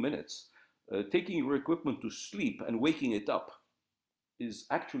in a few minutes, taking your equipment to sleep and waking it up is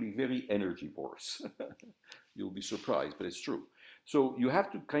actually very energy wars. You'll be surprised, but it's true. So you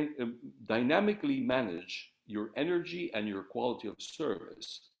have to kind of dynamically manage your energy and your quality of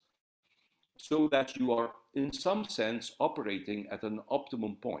service so that you are, in some sense, operating at an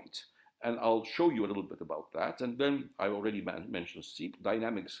optimum point. And I'll show you a little bit about that. And then I already mentioned sleep,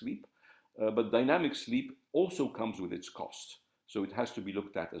 dynamic sleep, but dynamic sleep also comes with its cost. So it has to be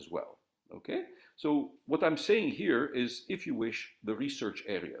looked at as well. Okay, so what I'm saying here is, if you wish, the research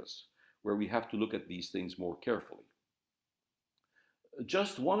areas where we have to look at these things more carefully.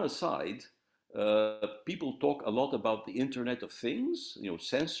 Just one aside, people talk a lot about the Internet of Things, you know,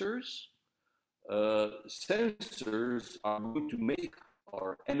 sensors. Sensors are going to make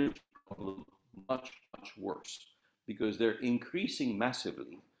our energy problem much, much worse because they're increasing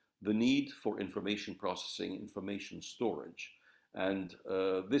massively the need for information processing, information storage. And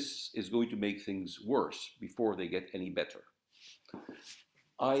this is going to make things worse before they get any better.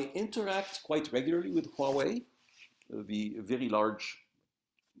 I interact quite regularly with Huawei, the very large,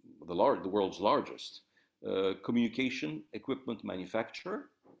 the world's largest communication equipment manufacturer,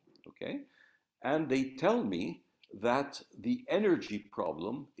 okay? And they tell me that the energy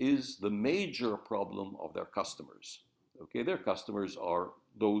problem is the major problem of their customers, okay? Their customers are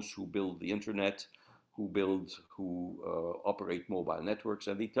those who build the internet, who operate mobile networks,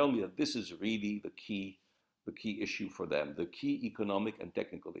 and they tell me that this is really the key issue for them, the key economic and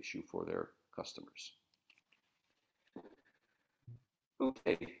technical issue for their customers.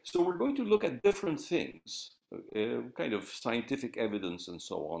 Okay, so we're going to look at different things, kind of scientific evidence and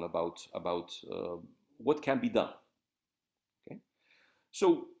so on about what can be done. Okay,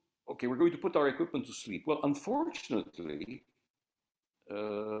 so okay, we're going to put our equipment to sleep. Well, unfortunately,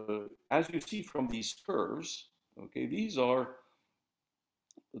 as you see from these curves, okay, these are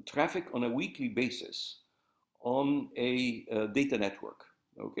the traffic on a weekly basis on a data network.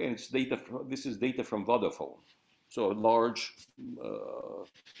 Okay, and it's data. This is data from Vodafone, so a large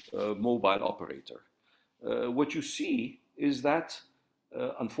mobile operator. What you see is that,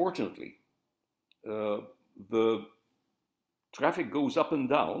 unfortunately, the traffic goes up and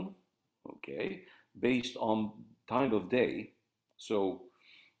down. Okay, based on time of day. So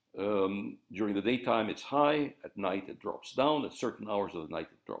during the daytime it's high, at night it drops down, at certain hours of the night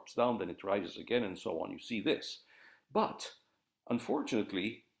it drops down, then it rises again, and so on. You see this. But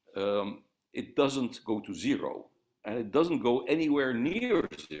unfortunately, it doesn't go to zero, and it doesn't go anywhere near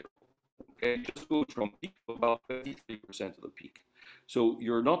zero. Okay, it just goes from peak to about 33% of the peak. So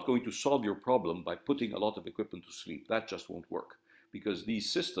you're not going to solve your problem by putting a lot of equipment to sleep. That just won't work, because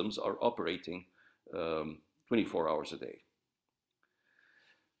these systems are operating 24 hours a day.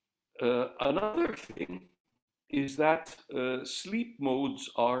 Another thing is that sleep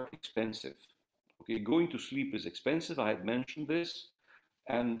modes are expensive. Okay, going to sleep is expensive. I had mentioned this.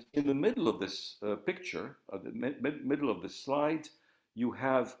 And in the middle of this picture, the middle of this slide, you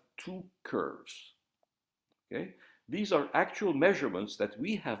have two curves. Okay, these are actual measurements that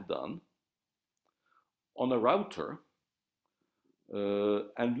we have done on a router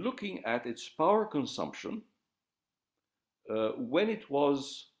and looking at its power consumption when it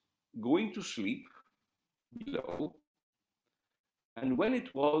was going to sleep below and when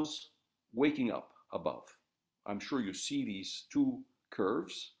it was waking up above. I'm sure you see these two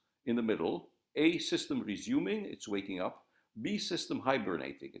curves in the middle. A system resuming, it's waking up. B system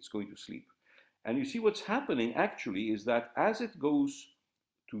hibernating, it's going to sleep. And you see what's happening actually is that as it goes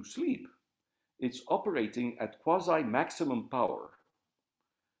to sleep, it's operating at quasi-maximum power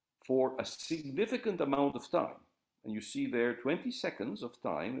for a significant amount of time. And you see there 20 seconds of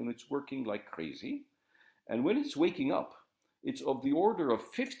time, and it's working like crazy. And when it's waking up, it's of the order of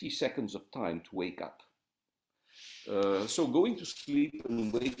 50 seconds of time to wake up. So going to sleep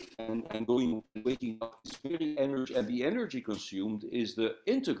and waking up is very energy, and the energy consumed is the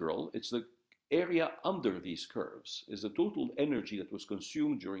integral. It's the area under these curves, is the total energy that was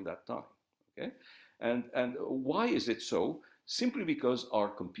consumed during that time. Okay, and why is it so? Simply because our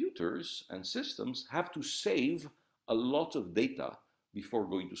computers and systems have to save a lot of data before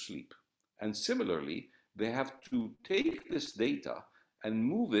going to sleep, and similarly, they have to take this data and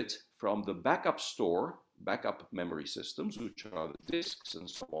move it from the backup memory systems, which are the disks and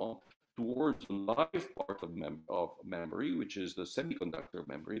so on, towards the live part of memory, which is the semiconductor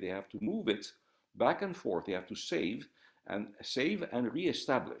memory. They have to move it back and forth. They have to save and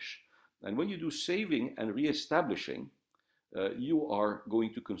reestablish. And when you do saving and reestablishing, you are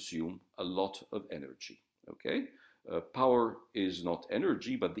going to consume a lot of energy. Okay, power is not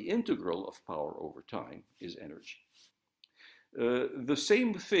energy, but the integral of power over time is energy. The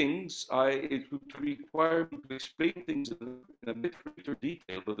same things, it would require me to explain things in a bit greater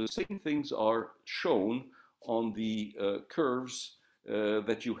detail, but the same things are shown on the curves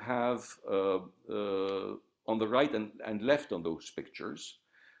that you have on the right and left on those pictures.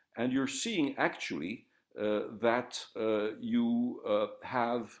 And you're seeing actually that you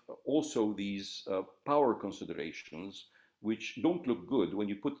have also these power considerations which don't look good when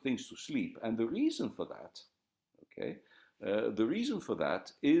you put things to sleep. And the reason for that, okay, the reason for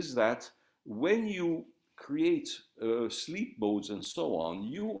that is that when you create sleep modes and so on,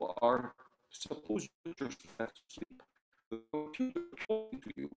 you are supposed to sleep. The computer talking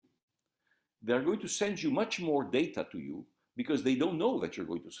to you, they're going to send you much more data to you because they don't know that you're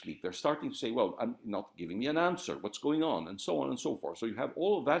going to sleep. They're starting to say, well, I'm not giving me an answer. What's going on? And so on and so forth. So you have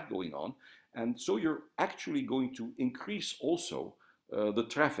all of that going on. And so you're actually going to increase also the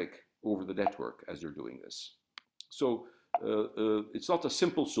traffic over the network as you're doing this. So it's not a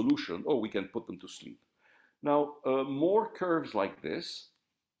simple solution. Oh, we can put them to sleep. Now, more curves like this.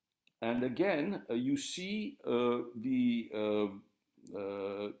 And again, you see the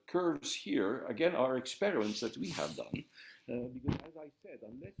curves here, again, are experiments that we have done. Because as I said,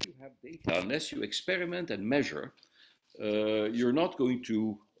 unless you have data, unless you experiment and measure, you're not going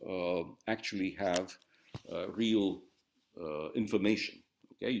to actually have real information.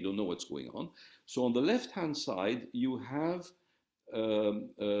 Okay, you don't know what's going on. So on the left-hand side, you have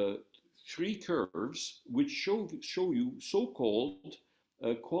 3 curves which show you so-called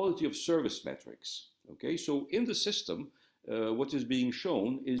quality of service metrics. Okay, so in the system, what is being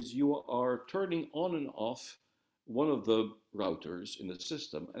shown is you are turning on and off one of the routers in the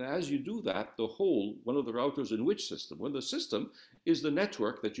system. And as you do that, the whole, one of the routers in which system? Well, the system is the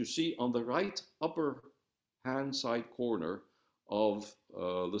network that you see on the right upper hand side corner of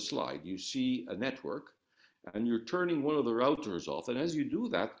the slide. You see a network and you're turning one of the routers off. And as you do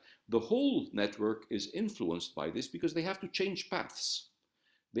that, the whole network is influenced by this because they have to change paths.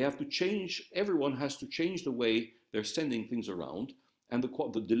 They have to change, everyone has to change the way they're sending things around. And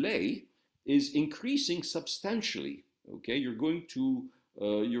the delay is increasing substantially. Okay, you're going to,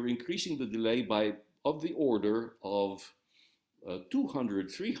 you're increasing the delay by of the order of 200,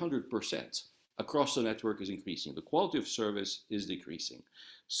 300%. Across the network is increasing. The quality of service is decreasing.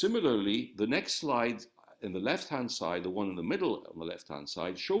 Similarly, the next slide in the left-hand side, the one in the middle on the left-hand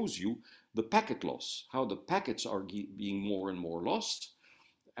side, shows you the packet loss, how the packets are being more and more lost.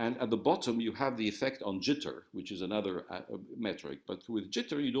 And at the bottom, you have the effect on jitter, which is another metric. But with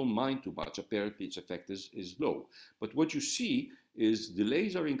jitter, you don't mind too much. Apparently, its effect is low. But what you see is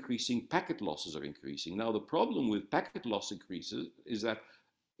delays are increasing, packet losses are increasing. Now, the problem with packet loss increases is that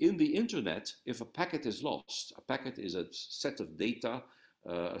in the internet, if a packet is lost, a packet is a set of data,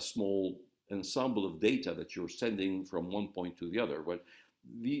 a small ensemble of data that you're sending from one point to the other. But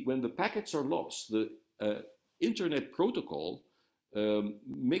when the packets are lost, the internet protocol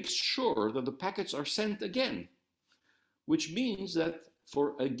makes sure that the packets are sent again, which means that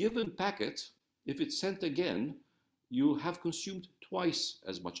for a given packet, if it's sent again, you have consumed twice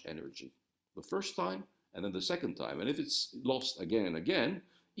as much energy. The first time and then the second time. And if it's lost again and again,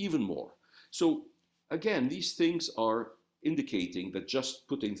 even more. So again, these things are indicating that just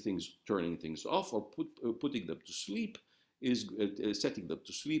turning things off or putting them to sleep is, setting them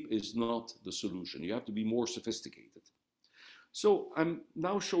to sleep is not the solution. You have to be more sophisticated. So I'm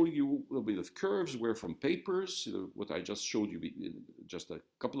now showing you a bit of curves where from papers, what I just showed you just a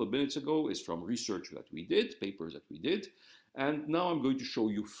couple of minutes ago is from research that we did, papers that we did. And now I'm going to show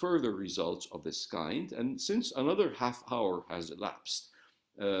you further results of this kind. And since another half hour has elapsed,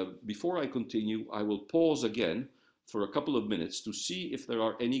 before I continue, I will pause again for a couple of minutes to see if there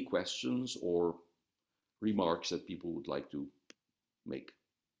are any questions or remarks that people would like to make.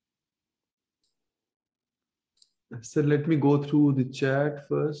 Sir, let me go through the chat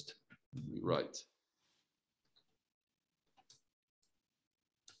first. Right.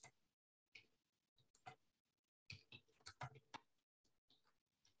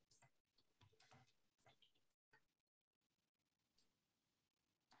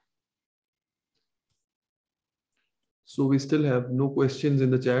 So we still have no questions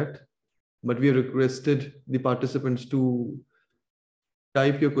in the chat, but we have requested the participants to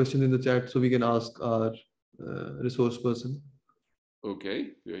type your questions in the chat so we can ask our resource person.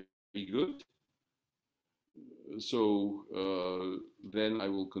 Okay, very good. So then I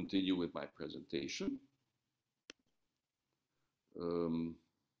will continue with my presentation.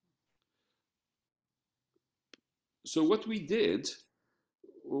 So what we did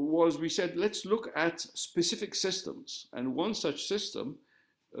was we said, let's look at specific systems. And one such system,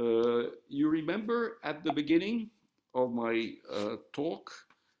 you remember at the beginning of my talk,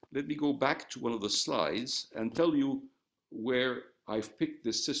 let me go back to one of the slides and tell you where I've picked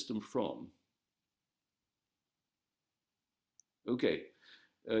this system from. Okay,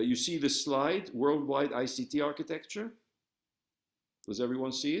 you see the slide, worldwide ICT architecture? Does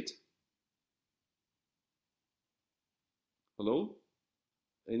everyone see it? Hello?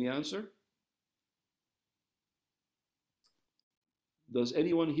 Any answer? Does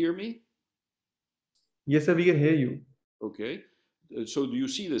anyone hear me? Yes, sir, we can hear you. Okay. So do you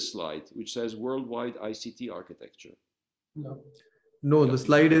see this slide, which says worldwide ICT architecture? No. No, the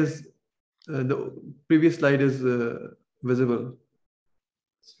slide is, the previous slide is visible.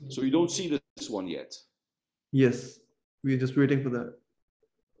 So you don't see this one yet? Yes, we're just waiting for that.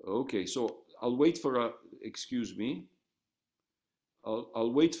 Okay, so I'll wait for a, excuse me.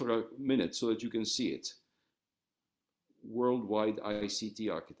 I'll wait for a minute so that you can see it. Worldwide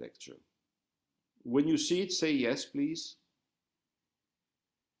ICT architecture. When you see it, say yes, please.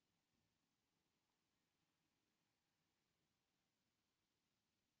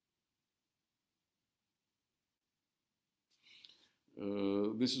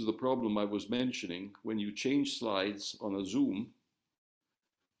 This is the problem I was mentioning. When you change slides on a Zoom,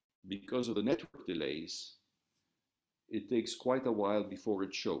 because of the network delays, it takes quite a while before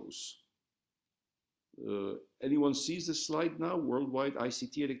it shows. Anyone sees this slide now, worldwide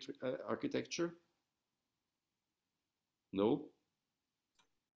ICT architecture? No?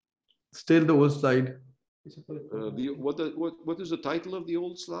 Still the old slide. What is the title of the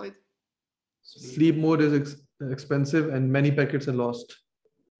old slide? Sleep mode is expensive and many packets are lost.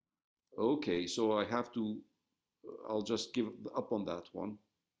 Okay, so I have to, I'll just give up on that one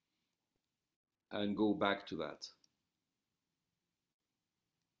and go back to that.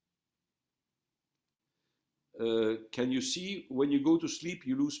 Can you see when you go to sleep,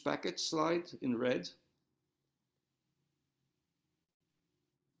 you lose packets slide in red?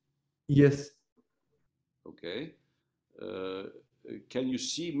 Yes. Okay. Can you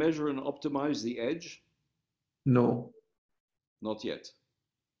see, measure, and optimize the edge? No. Not yet.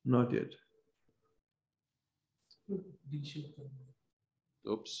 Not yet.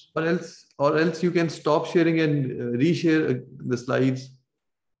 Oops. Or else you can stop sharing and reshare the slides.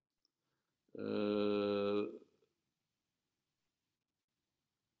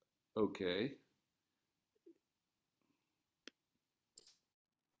 Okay.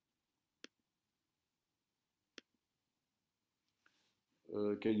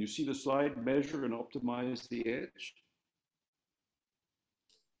 Can you see the slide, measure and optimize the edge?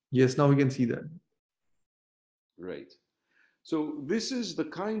 Yes, now we can see that. Great. So this is the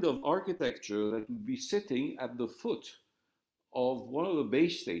kind of architecture that would be sitting at the foot of one of the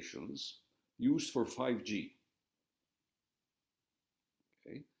base stations used for 5G.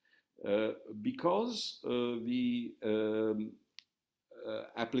 Okay. Because the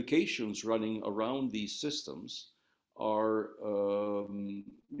applications running around these systems are,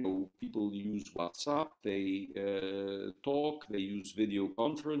 people use WhatsApp, they talk, they use video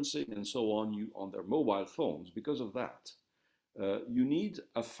conferencing and so on their mobile phones. Because of that, you need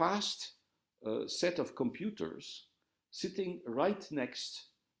a fast set of computers sitting right next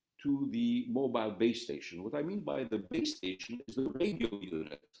to the mobile base station. What I mean by the base station is the radio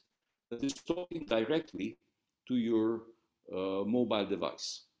unit that is talking directly to your mobile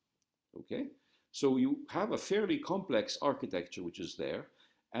device. Okay, so you have a fairly complex architecture which is there,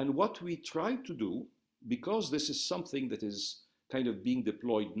 and what we try to do, because this is something that is kind of being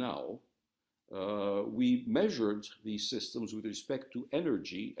deployed now, we measured these systems with respect to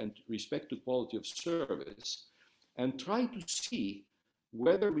energy and respect to quality of service, and tried to see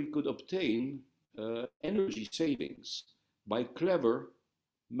whether we could obtain energy savings by clever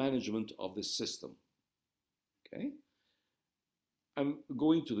management of this system. Okay. I'm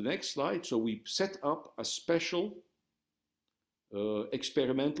going to the next slide. So we set up a special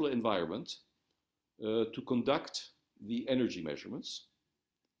experimental environment to conduct the energy measurements.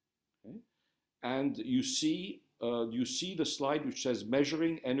 Okay? And you see the slide which says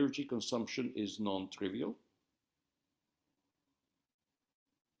measuring energy consumption is non-trivial.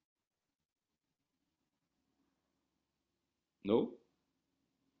 No?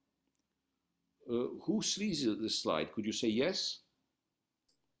 Who sees this slide? Could you say yes?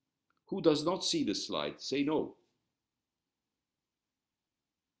 Who does not see this slide? Say no.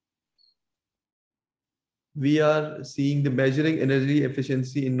 We are seeing the measuring energy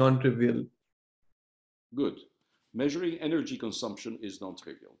efficiency in non-trivial. Good. Measuring energy consumption is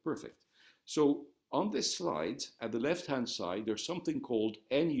non-trivial. Perfect. So on this slide, at the left-hand side, there's something called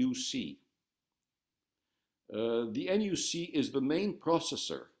NUC. The NUC is the main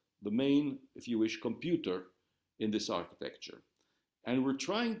processor, the main, if you wish, computer in this architecture. And we're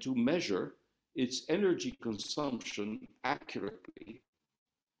trying to measure its energy consumption accurately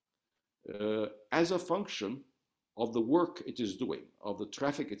as a function of the work it is doing, of the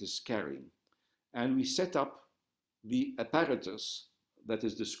traffic it is carrying. And we set up the apparatus that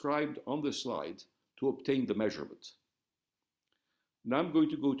is described on the slide to obtain the measurement. Now I'm going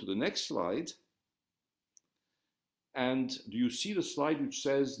to go to the next slide. And do you see the slide which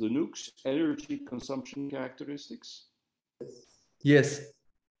says the NUC's energy consumption characteristics? Yes.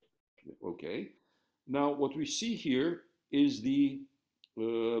 Okay. Now what we see here is the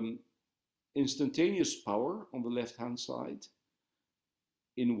instantaneous power on the left-hand side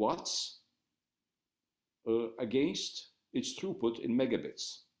in watts against its throughput in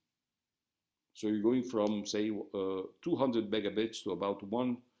megabits. So you're going from, say, 200 megabits to about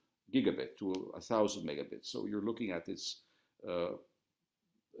 1 gigabit to 1,000 megabits. So you're looking at its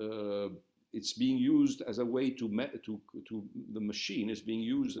being used as a way the machine is being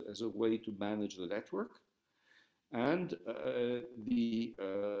used as a way to manage the network, and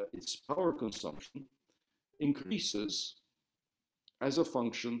its power consumption increases as a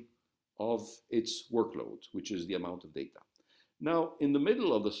function of its workload, which is the amount of data. Now, in the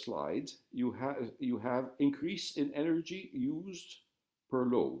middle of the slide, you have increase in energy used per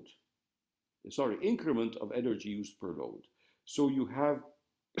load. Sorry, increment of energy used per load. So you have,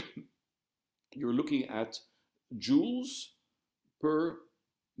 you're looking at joules per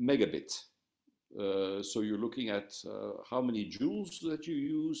megabit. So you're looking at how many joules that you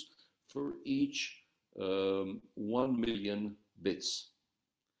use for each 1 million bits.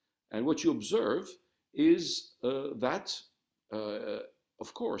 And what you observe is that,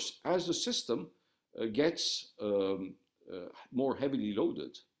 of course, as the system gets more heavily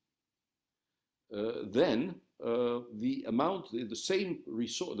loaded, then the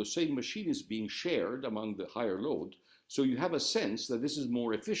same machine is being shared among the higher load. So you have a sense that this is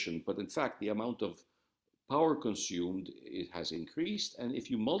more efficient, but in fact, the amount of power consumed, it has increased. And if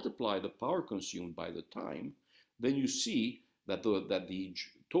you multiply the power consumed by the time, then you see that the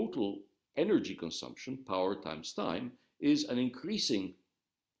total energy consumption, power times time, is an increasing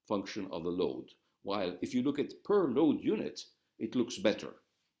function of the load. While if you look at per load unit, it looks better,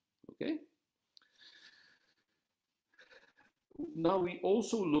 okay? Now we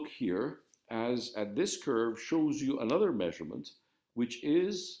also look here at this curve shows you another measurement, which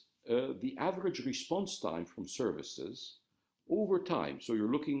is the average response time from services over time. So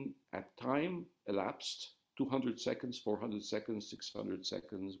you're looking at time elapsed, 200 seconds, 400 seconds, 600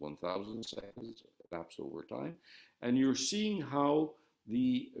 seconds, 1000 seconds elapsed over time. And you're seeing how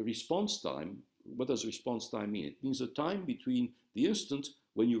the response time, what does response time mean? It means the time between the instant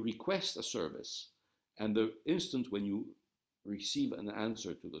when you request a service and the instant when you receive an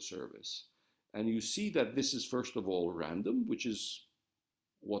answer to the service. And you see that this is first of all random, which is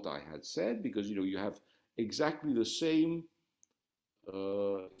what I had said, because you have exactly the same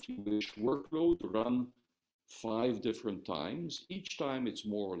if you wish, workload run 5 different times. Each time it's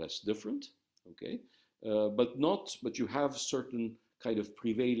more or less different, okay? But you have certain kind of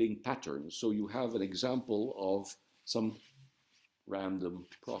prevailing patterns. So you have an example of some random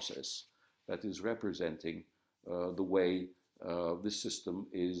process that is representing the way this system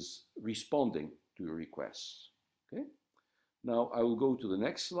is responding to your requests, okay? Now I will go to the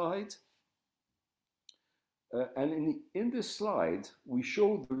next slide. And in this slide, we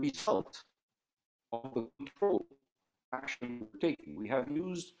show the result of the control action we're taking. We have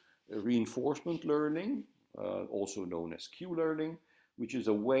used reinforcement learning, also known as Q-learning, which is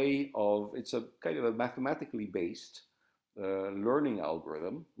a way of, it's a kind of a mathematically based learning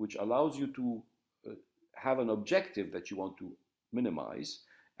algorithm, which allows you to have an objective that you want to minimize,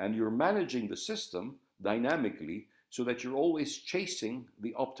 and you're managing the system dynamically so that you're always chasing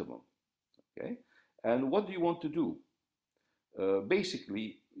the optimum. Okay, and what do you want to do?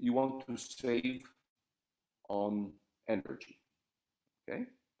 Basically, you want to save on energy. Okay.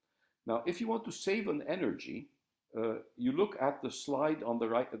 Now, if you want to save on energy, you look at the slide on the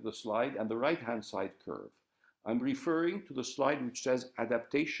right of the slide and the right-hand side curve. I'm referring to the slide which says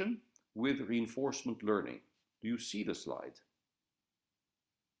adaptation with reinforcement learning. Do you see the slide?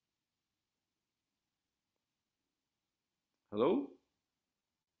 Hello?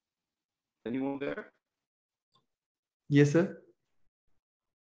 Anyone there? Yes, sir.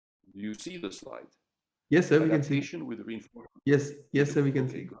 Do you see the slide? Yes, sir, we can see. Adaptation with reinforcement. Yes, yes, sir, we can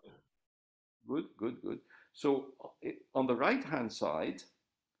see. Good. Good, good, good. So on the right-hand side,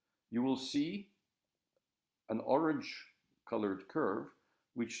 you will see an orange colored curve,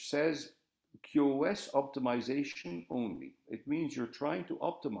 which says QoS optimization only. It means you're trying to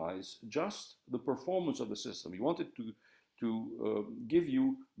optimize just the performance of the system. You want it to give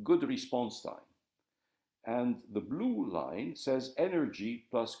you good response time. And the blue line says energy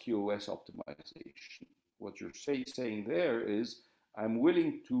plus QoS optimization. What you're saying there is, I'm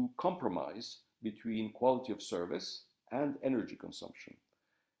willing to compromise between quality of service and energy consumption.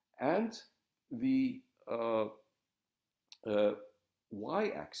 And the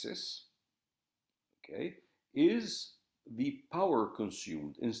y-axis, okay, is the power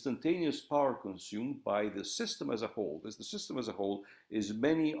consumed, instantaneous power consumed by the system as a whole. The system as a whole is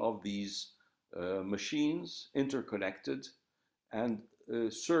many of these machines interconnected and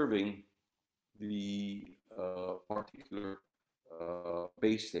serving the particular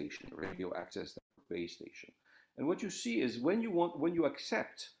base station, radio access base station. And what you see is when you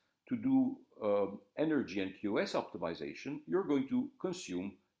accept to do energy and QoS optimization, you're going to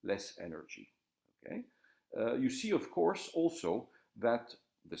consume less energy. Okay. You see, of course, also that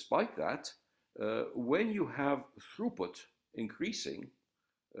despite that, when you have throughput increasing,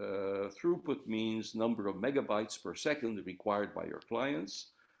 throughput means number of megabytes per second required by your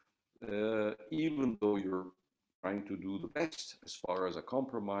clients, even though you're trying to do the best as far as a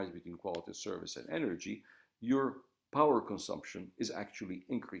compromise between quality of service and energy, your power consumption is actually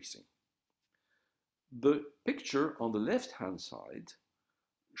increasing. The picture on the left-hand side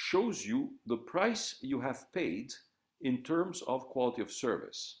shows you the price you have paid in terms of quality of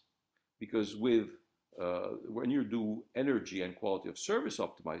service. Because when you do energy and quality of service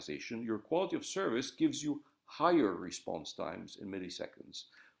optimization, your quality of service gives you higher response times in milliseconds.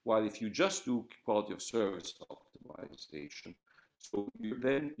 While if you just do quality of service optimization, so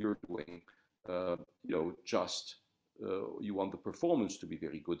then you're doing, you want the performance to be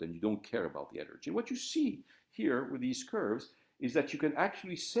very good and you don't care about the energy. And what you see here with these curves is that you can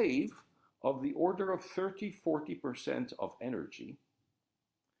actually save of the order of 30–40% of energy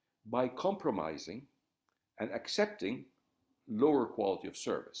by compromising and accepting lower quality of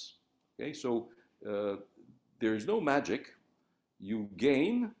service. Okay, so there is no magic. You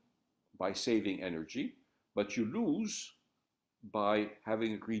gain by saving energy, but you lose by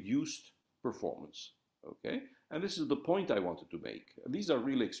having reduced performance. Okay, and this is the point I wanted to make. These are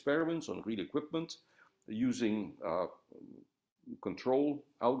real experiments on real equipment using control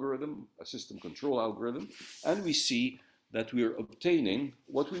algorithm, a system control algorithm, and we see that we are obtaining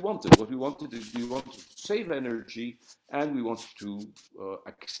what we wanted. What we wanted is we wanted to save energy, and we wanted to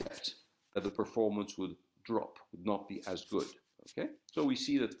accept that the performance would drop, would not be as good. Okay, so we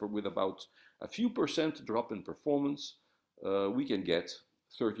see that with about a few percent drop in performance, we can get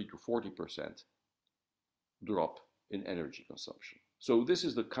 30–40% drop in energy consumption. So this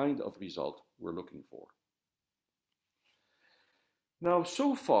is the kind of result we're looking for. Now,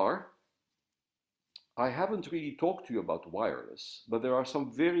 so far, I haven't really talked to you about wireless, but there are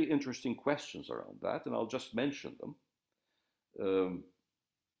some very interesting questions around that, and I'll just mention them.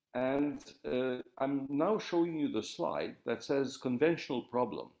 I'm now showing you the slide that says conventional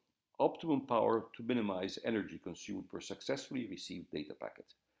problem, optimum power to minimize energy consumed per successfully received data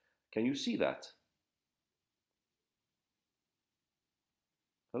packet. Can you see that?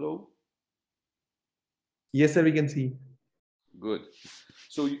 Hello? Yes, sir, we can see. Good.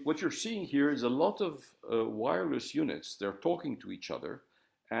 So what you're seeing here is a lot of wireless units. They're talking to each other,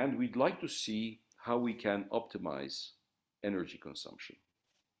 and we'd like to see how we can optimize energy consumption.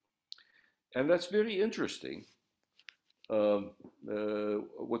 And that's very interesting,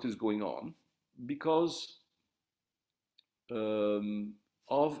 what is going on, because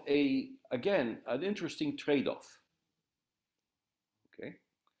of again, an interesting trade-off. Okay.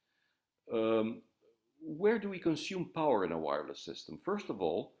 Where do we consume power in a wireless system? First of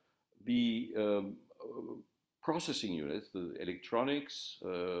all, the processing unit, the electronics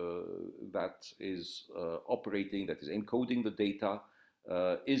that is operating, that is encoding the data,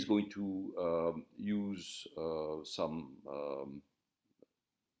 is going to use some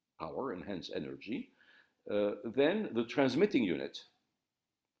power and hence energy. Then the transmitting unit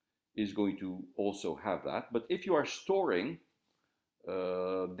is going to also have that. But if you are storing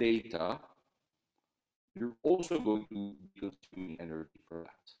data, you're also going to be consuming energy for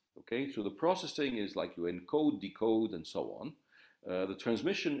that. Okay, so the processing is like you encode, decode, and so on. The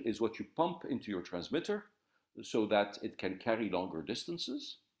transmission is what you pump into your transmitter so that it can carry longer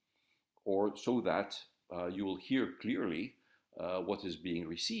distances, or so that you will hear clearly what is being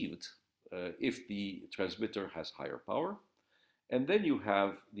received if the transmitter has higher power. And then you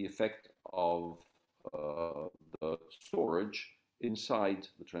have the effect of the storage inside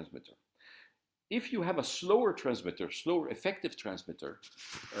the transmitter. If you have a slower transmitter, slower effective transmitter,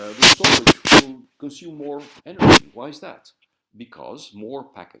 the storage will consume more energy. Why is that? Because more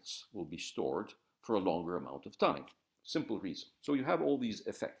packets will be stored for a longer amount of time. Simple reason. So you have all these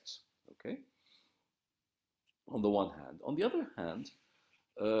effects, okay? On the one hand. On the other hand,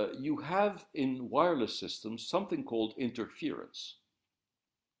 you have in wireless systems something called interference.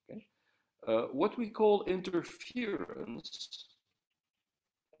 Okay? What we call interference,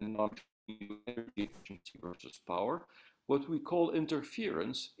 and I'm energy efficiency versus power, what we call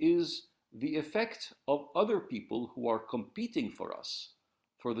interference is the effect of other people who are competing for us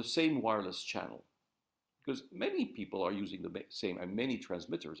for the same wireless channel. Because many people are using the same, and many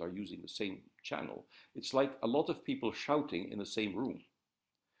transmitters are using the same channel. It's like a lot of people shouting in the same room.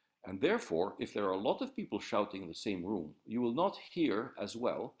 And therefore, if there are a lot of people shouting in the same room, you will not hear as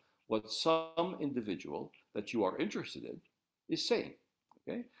well what some individual that you are interested in is saying.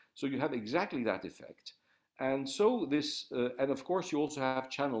 Okay? So you have exactly that effect. And so this, and of course you also have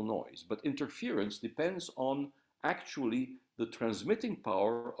channel noise, but interference depends on actually the transmitting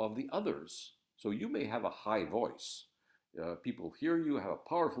power of the others. So you may have a high voice. People hear you, have a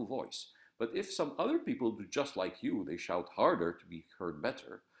powerful voice. But if some other people do just like you, they shout harder to be heard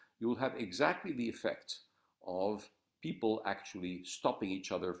better, you will have exactly the effect of people actually stopping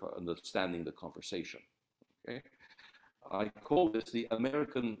each other for understanding the conversation. Okay? I call this the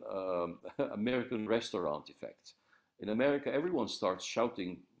American restaurant effect. In America, everyone starts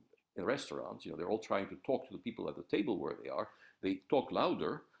shouting in restaurants. You know, they're all trying to talk to the people at the table where they are. They talk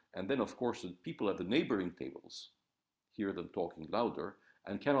louder, and then, of course, the people at the neighboring tables hear them talking louder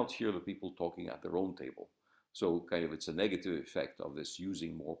and cannot hear the people talking at their own table. So kind of it's a negative effect of this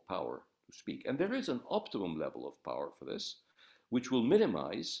using more power to speak. And there is an optimum level of power for this, which will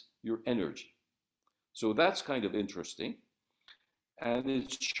minimize your energy. So that's kind of interesting. And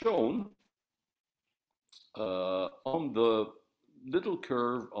it's shown on the little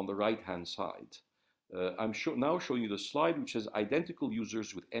curve on the right-hand side. I'm now showing you the slide which says identical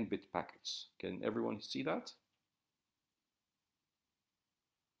users with n-bit packets. Can everyone see that?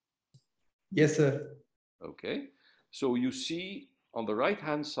 Yes, sir. Okay. So you see on the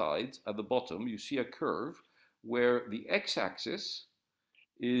right-hand side at the bottom, you see a curve where the x-axis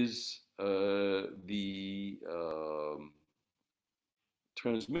is the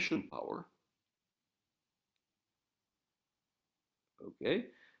transmission power. Okay.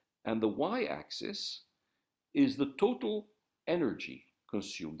 And the y-axis is the total energy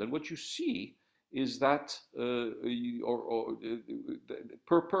consumed. And what you see is that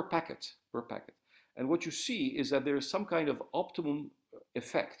per packet. And what you see is that there is some kind of optimum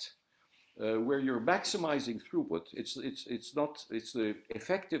effect where you're maximizing throughput. It's the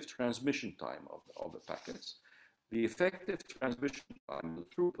effective transmission time of the packets. The effective transmission time, the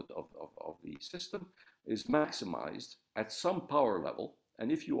throughput of the system is maximized at some power level.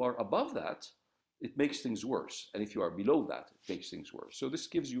 And if you are above that, it makes things worse. And if you are below that, it makes things worse. So this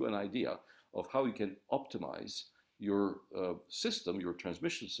gives you an idea of how you can optimize your system, your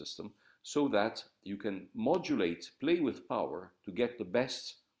transmission system, so that you can modulate, play with power to get the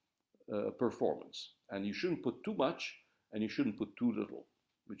best performance. And you shouldn't put too much and you shouldn't put too little,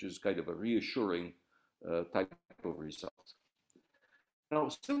 which is kind of a reassuring type of result. Now,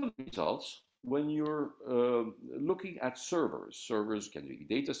 similar results when you're looking at servers. Servers can be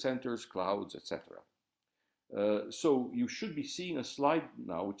data centers, clouds, etc. So you should be seeing a slide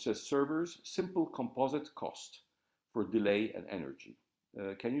now which says servers, simple composite cost for delay and energy.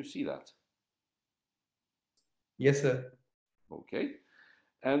 Can you see that? Yes, sir. Okay.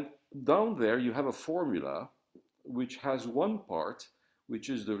 And down there you have a formula which has one part which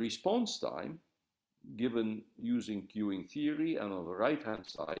is the response time given using queuing theory, and on the right-hand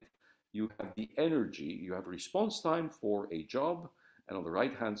side you have the energy, you have response time for a job, and on the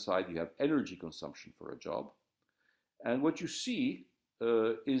right-hand side you have energy consumption for a job. And what you see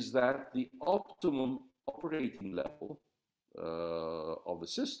is that the optimum operating level of a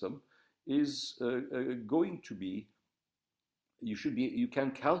system is going to be, you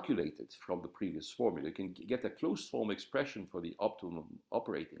can calculate it from the previous formula. You can get a closed form expression for the optimum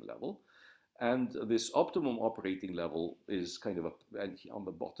operating level. And this optimum operating level is kind of and on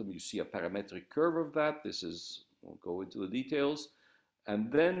the bottom you see a parametric curve of that. This is, we'll go into the details.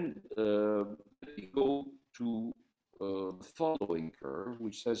 And then we go to the following curve,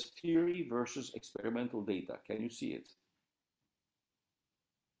 which says theory versus experimental data. Can you see it?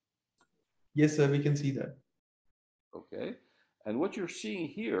 Yes, sir, we can see that. Okay. And what you're seeing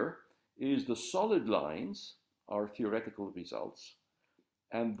here is the solid lines are theoretical results,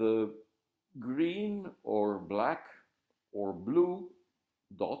 and the green or black or blue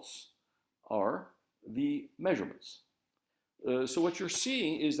dots are the measurements. So what you're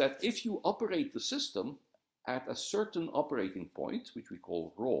seeing is that if you operate the system at a certain operating point, which we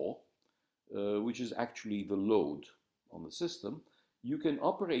call raw, which is actually the load on the system, you can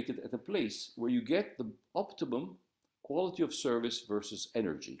operate it at a place where you get the optimum quality of service versus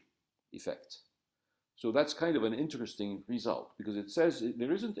energy effect. So that's kind of an interesting result, because it says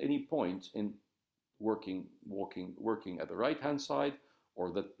there isn't any point in working at the right-hand side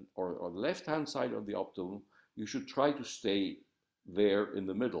or the left-hand side of the optimum. You should try to stay there in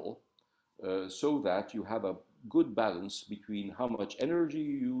the middle so that you have a good balance between how much energy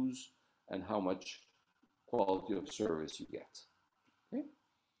you use and how much quality of service you get. Okay?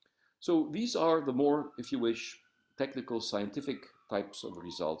 So these are the more, if you wish, technical, scientific types of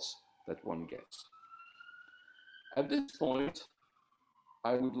results that one gets. At this point,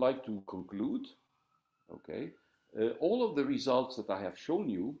 I would like to conclude. Okay, all of the results that I have shown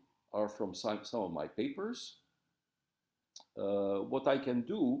you are from some of my papers. What I can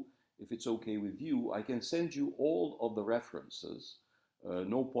do, if it's okay with you, I can send you all of the references.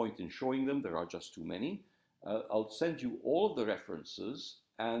 No point in showing them, there are just too many. I'll send you all of the references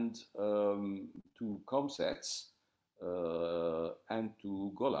and to COMSTECH and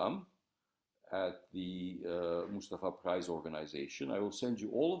to Golam at the Mustafa Prize organization. I will send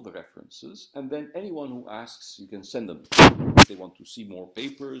you all of the references, and then anyone who asks, you can send them if they want to see more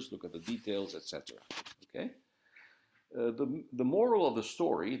papers, look at the details, etc. Okay? The moral of the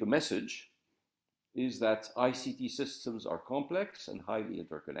story, the message, is that ICT systems are complex and highly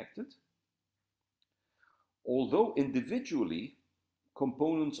interconnected. Although individually,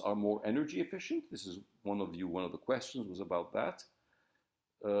 components are more energy efficient. This is one of the questions was about that.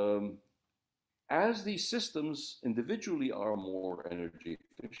 As these systems individually are more energy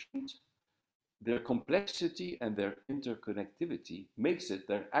efficient, their complexity and their interconnectivity makes it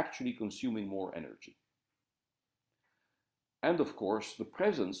they're actually consuming more energy. And of course, the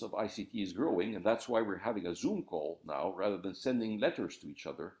presence of ICT is growing, and that's why we're having a Zoom call now rather than sending letters to each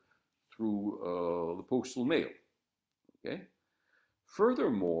other through the postal mail. Okay?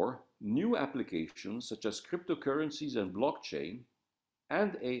 Furthermore, new applications such as cryptocurrencies and blockchain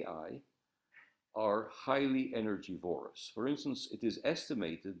and AI are highly energivorous. For instance, it is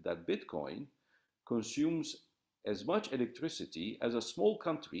estimated that Bitcoin consumes as much electricity as a small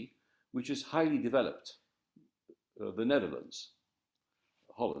country which is highly developed, the Netherlands,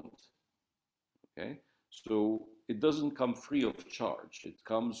 Holland. Okay, so it doesn't come free of charge. It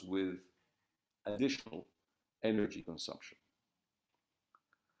comes with additional energy consumption.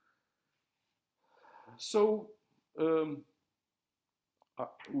 So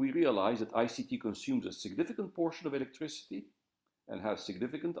we realize that ICT consumes a significant portion of electricity and has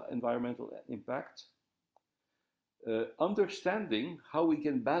significant environmental impact. Understanding how we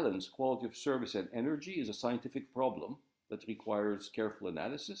can balance quality of service and energy is a scientific problem that requires careful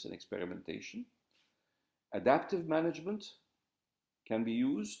analysis and experimentation. Adaptive management can be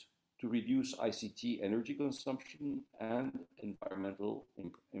used to reduce ICT energy consumption and environmental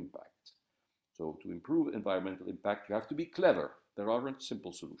impact. So to improve environmental impact, you have to be clever. There aren't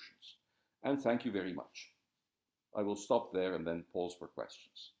simple solutions. And thank you very much. I will stop there and then pause for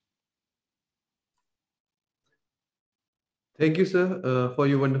questions. Thank you, sir, for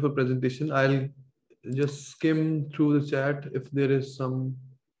your wonderful presentation. I'll just skim through the chat if there is some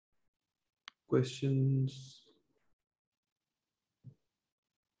questions.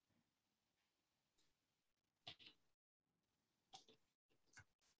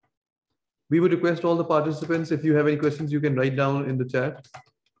 We would request all the participants, if you have any questions, you can write down in the chat.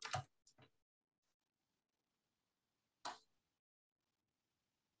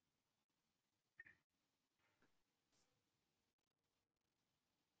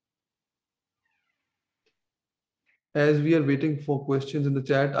 As we are waiting for questions in the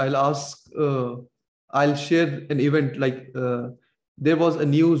chat, I'll ask I'll share an event like there was a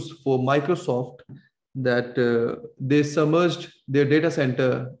news for Microsoft that they submerged their data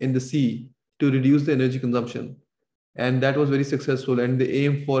center in the sea to reduce the energy consumption. And that was very successful. And they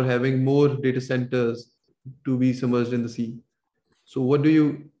aim for having more data centers to be submerged in the sea. So what do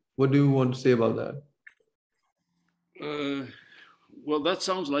you want to say about that? Well, that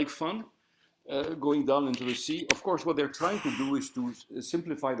sounds like fun, going down into the sea. Of course, what they're trying to do is to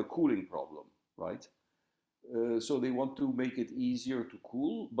simplify the cooling problem, right? So they want to make it easier to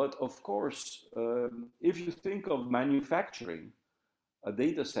cool. But of course, if you think of manufacturing a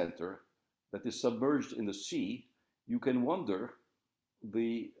data center that is submerged in the sea, you can wonder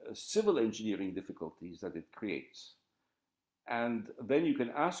the civil engineering difficulties that it creates. And then you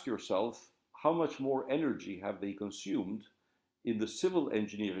can ask yourself, how much more energy have they consumed in the civil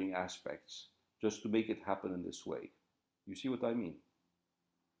engineering aspects just to make it happen in this way? You see what I mean?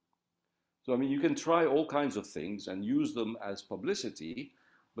 So, I mean, you can try all kinds of things and use them as publicity,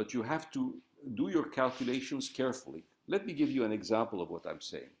 but you have to do your calculations carefully. Let me give you an example of what I'm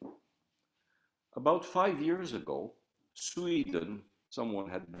saying. About 5 years ago, Sweden, someone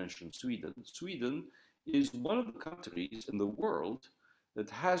had mentioned Sweden. Sweden is one of the countries in the world that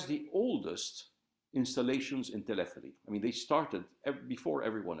has the oldest installations in telephony. I mean, they started before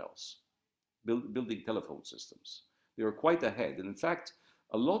everyone else, building telephone systems. They were quite ahead. And in fact,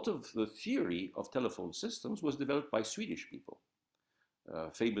 a lot of the theory of telephone systems was developed by Swedish people.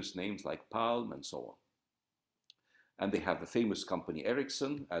 Famous names like Palm and so on. And they have the famous company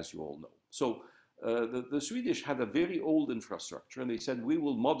Ericsson, as you all know. So the Swedish had a very old infrastructure, and they said, we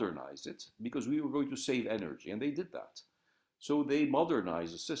will modernize it because we were going to save energy. And they did that. So they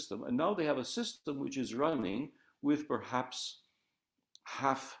modernized the system, and now they have a system which is running with perhaps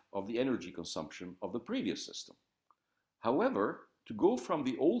half of the energy consumption of the previous system. However, to go from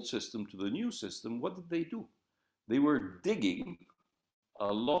the old system to the new system, what did they do? They were digging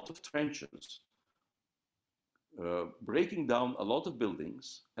a lot of trenches, breaking down a lot of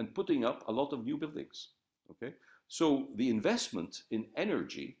buildings and putting up a lot of new buildings. Okay, so the investment in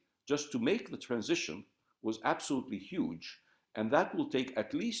energy just to make the transition was absolutely huge, and that will take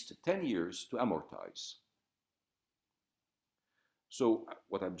at least 10 years to amortize. So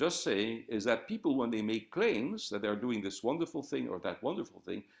what I'm just saying is that people, when they make claims that they're doing this wonderful thing or that wonderful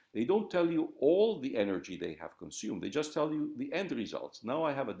thing, they don't tell you all the energy they have consumed. They just tell you the end results. Now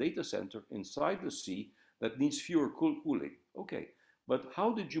I have a data center inside the sea that needs fewer cooling. Okay, but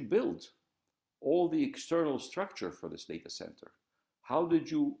how did you build all the external structure for this data center? How did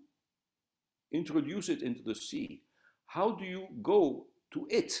you introduce it into the sea? How do you go to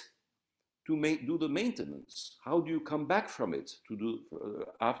it to do the maintenance? How do you come back from it to do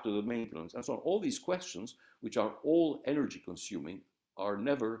after the maintenance? And so on. All these questions, which are all energy consuming, are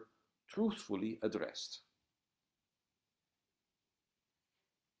never truthfully addressed.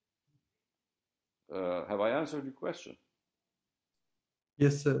 Have I answered your question?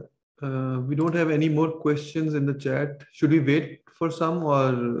 Yes, sir. We don't have any more questions in the chat. Should we wait for some,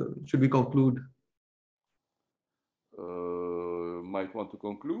 or should we conclude? Might want to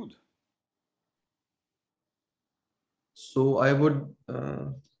conclude. So I would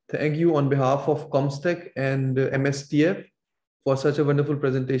thank you on behalf of COMSTECH and MSTF for such a wonderful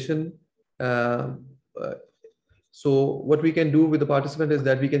presentation. So what we can do with the participant is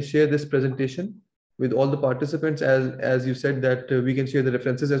that we can share this presentation with all the participants, as you said, that we can share the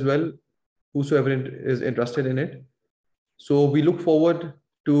references as well, whosoever is interested in it. So we look forward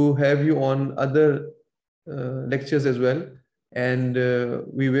to have you on other lectures as well. And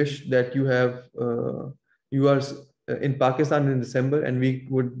we wish that you are in Pakistan in December, and we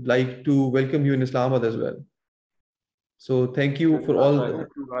would like to welcome you in Islamabad as well. So thank you for all.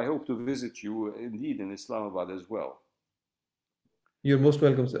 I hope to visit you indeed in Islamabad as well. You're most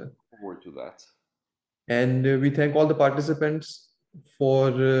welcome, sir. Look forward to that. And we thank all the participants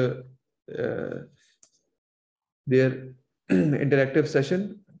for their interactive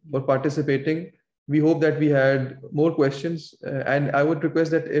session, for participating. We hope that we had more questions, and I would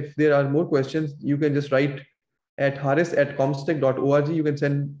request that if there are more questions, you can just write at haris@comstech.org. You can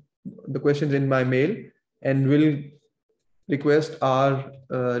send the questions in my mail, and we'll request our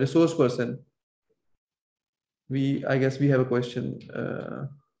resource person. I guess we have a question.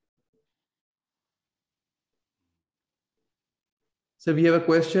 So we have a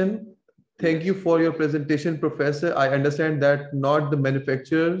question. Thank you for your presentation, Professor. I understand that not the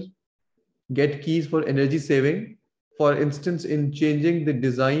manufacturers get keys for energy saving. For instance, in changing the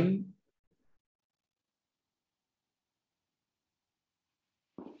design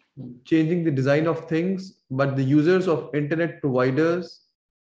of things, but the users of internet providers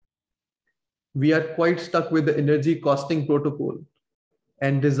we are quite stuck with the energy costing protocol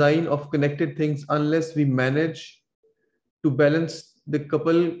and design of connected things unless we manage to balance the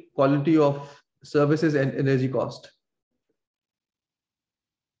couple quality of services and energy cost.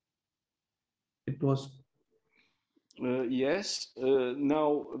 It was. Yes.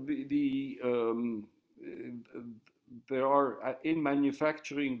 Now, there are in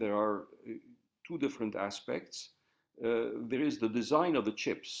manufacturing there are two different aspects. There is the design of the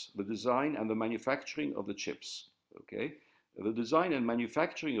chips, the design and the manufacturing of the chips. Okay, the design and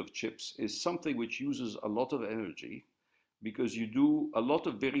manufacturing of chips is something which uses a lot of energy because you do a lot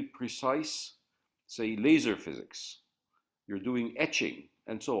of very precise, say, laser physics. You're doing etching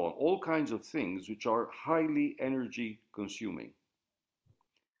and so on, all kinds of things which are highly energy consuming.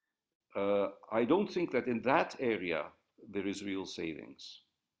 I don't think that in that area there is real savings.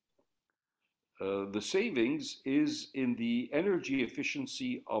 The savings is in the energy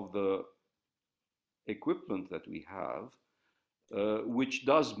efficiency of the equipment that we have, which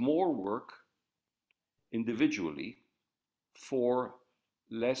does more work individually for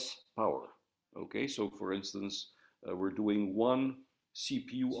less power. Okay, so for instance, we're doing one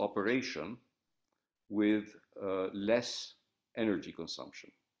CPU operation with less energy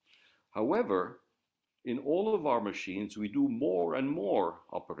consumption. However, in all of our machines, we do more and more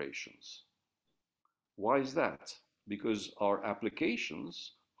operations. Why is that? Because our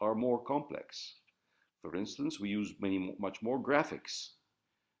applications are more complex. For instance, we use much more graphics.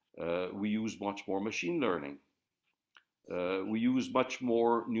 We use much more machine learning. We use much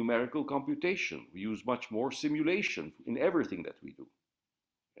more numerical computation. We use much more simulation in everything that we do.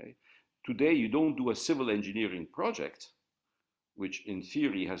 Okay? Today, you don't do a civil engineering project, which in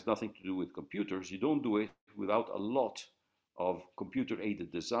theory has nothing to do with computers. You don't do it without a lot of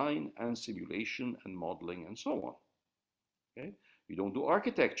computer-aided design and simulation and modeling and so on. Okay? You don't do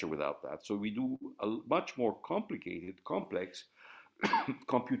architecture without that. So we do a much more complicated, complex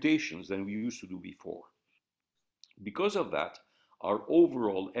computations than we used to do before. Because of that, our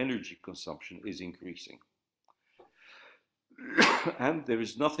overall energy consumption is increasing. And there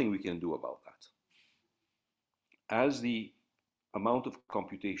is nothing we can do about that. As the amount of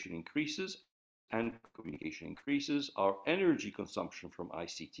computation increases and communication increases, our energy consumption from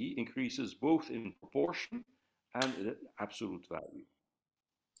ICT increases both in proportion and in absolute value.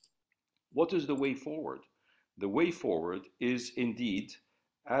 What is the way forward? The way forward is indeed,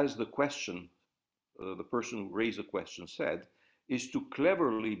 as the question, the person who raised the question said, is to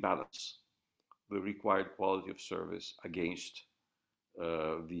cleverly balance the required quality of service against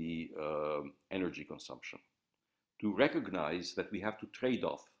the energy consumption. To recognize that we have to trade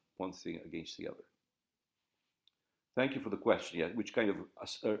off one thing against the other. Thank you for the question, yeah, which kind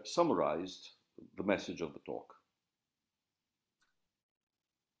of summarized the message of the talk.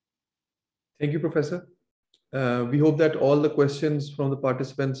 Thank you, Professor. We hope that all the questions from the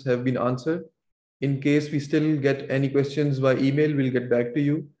participants have been answered. In case we still get any questions by email, we'll get back to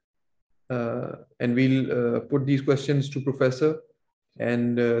you. And we'll put these questions to Professor,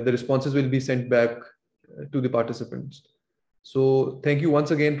 and the responses will be sent back to the participants. So thank you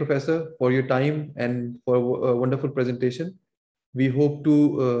once again, Professor, for your time and for a wonderful presentation. We hope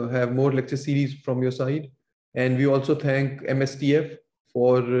to have more lecture series from your side. And we also thank MSTF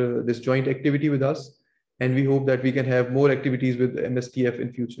for this joint activity with us. And we hope that we can have more activities with MSTF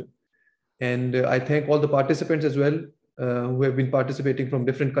in future. And I thank all the participants as well who have been participating from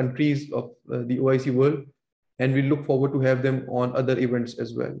different countries of the OIC world. And we look forward to have them on other events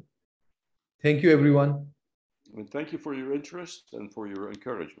as well. Thank you, everyone. And thank you for your interest and for your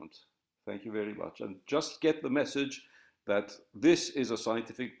encouragement. Thank you very much. And just get the message that this is a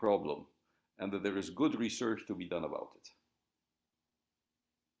scientific problem and that there is good research to be done about it.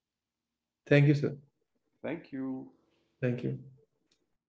 Thank you, sir. Thank you. Thank you.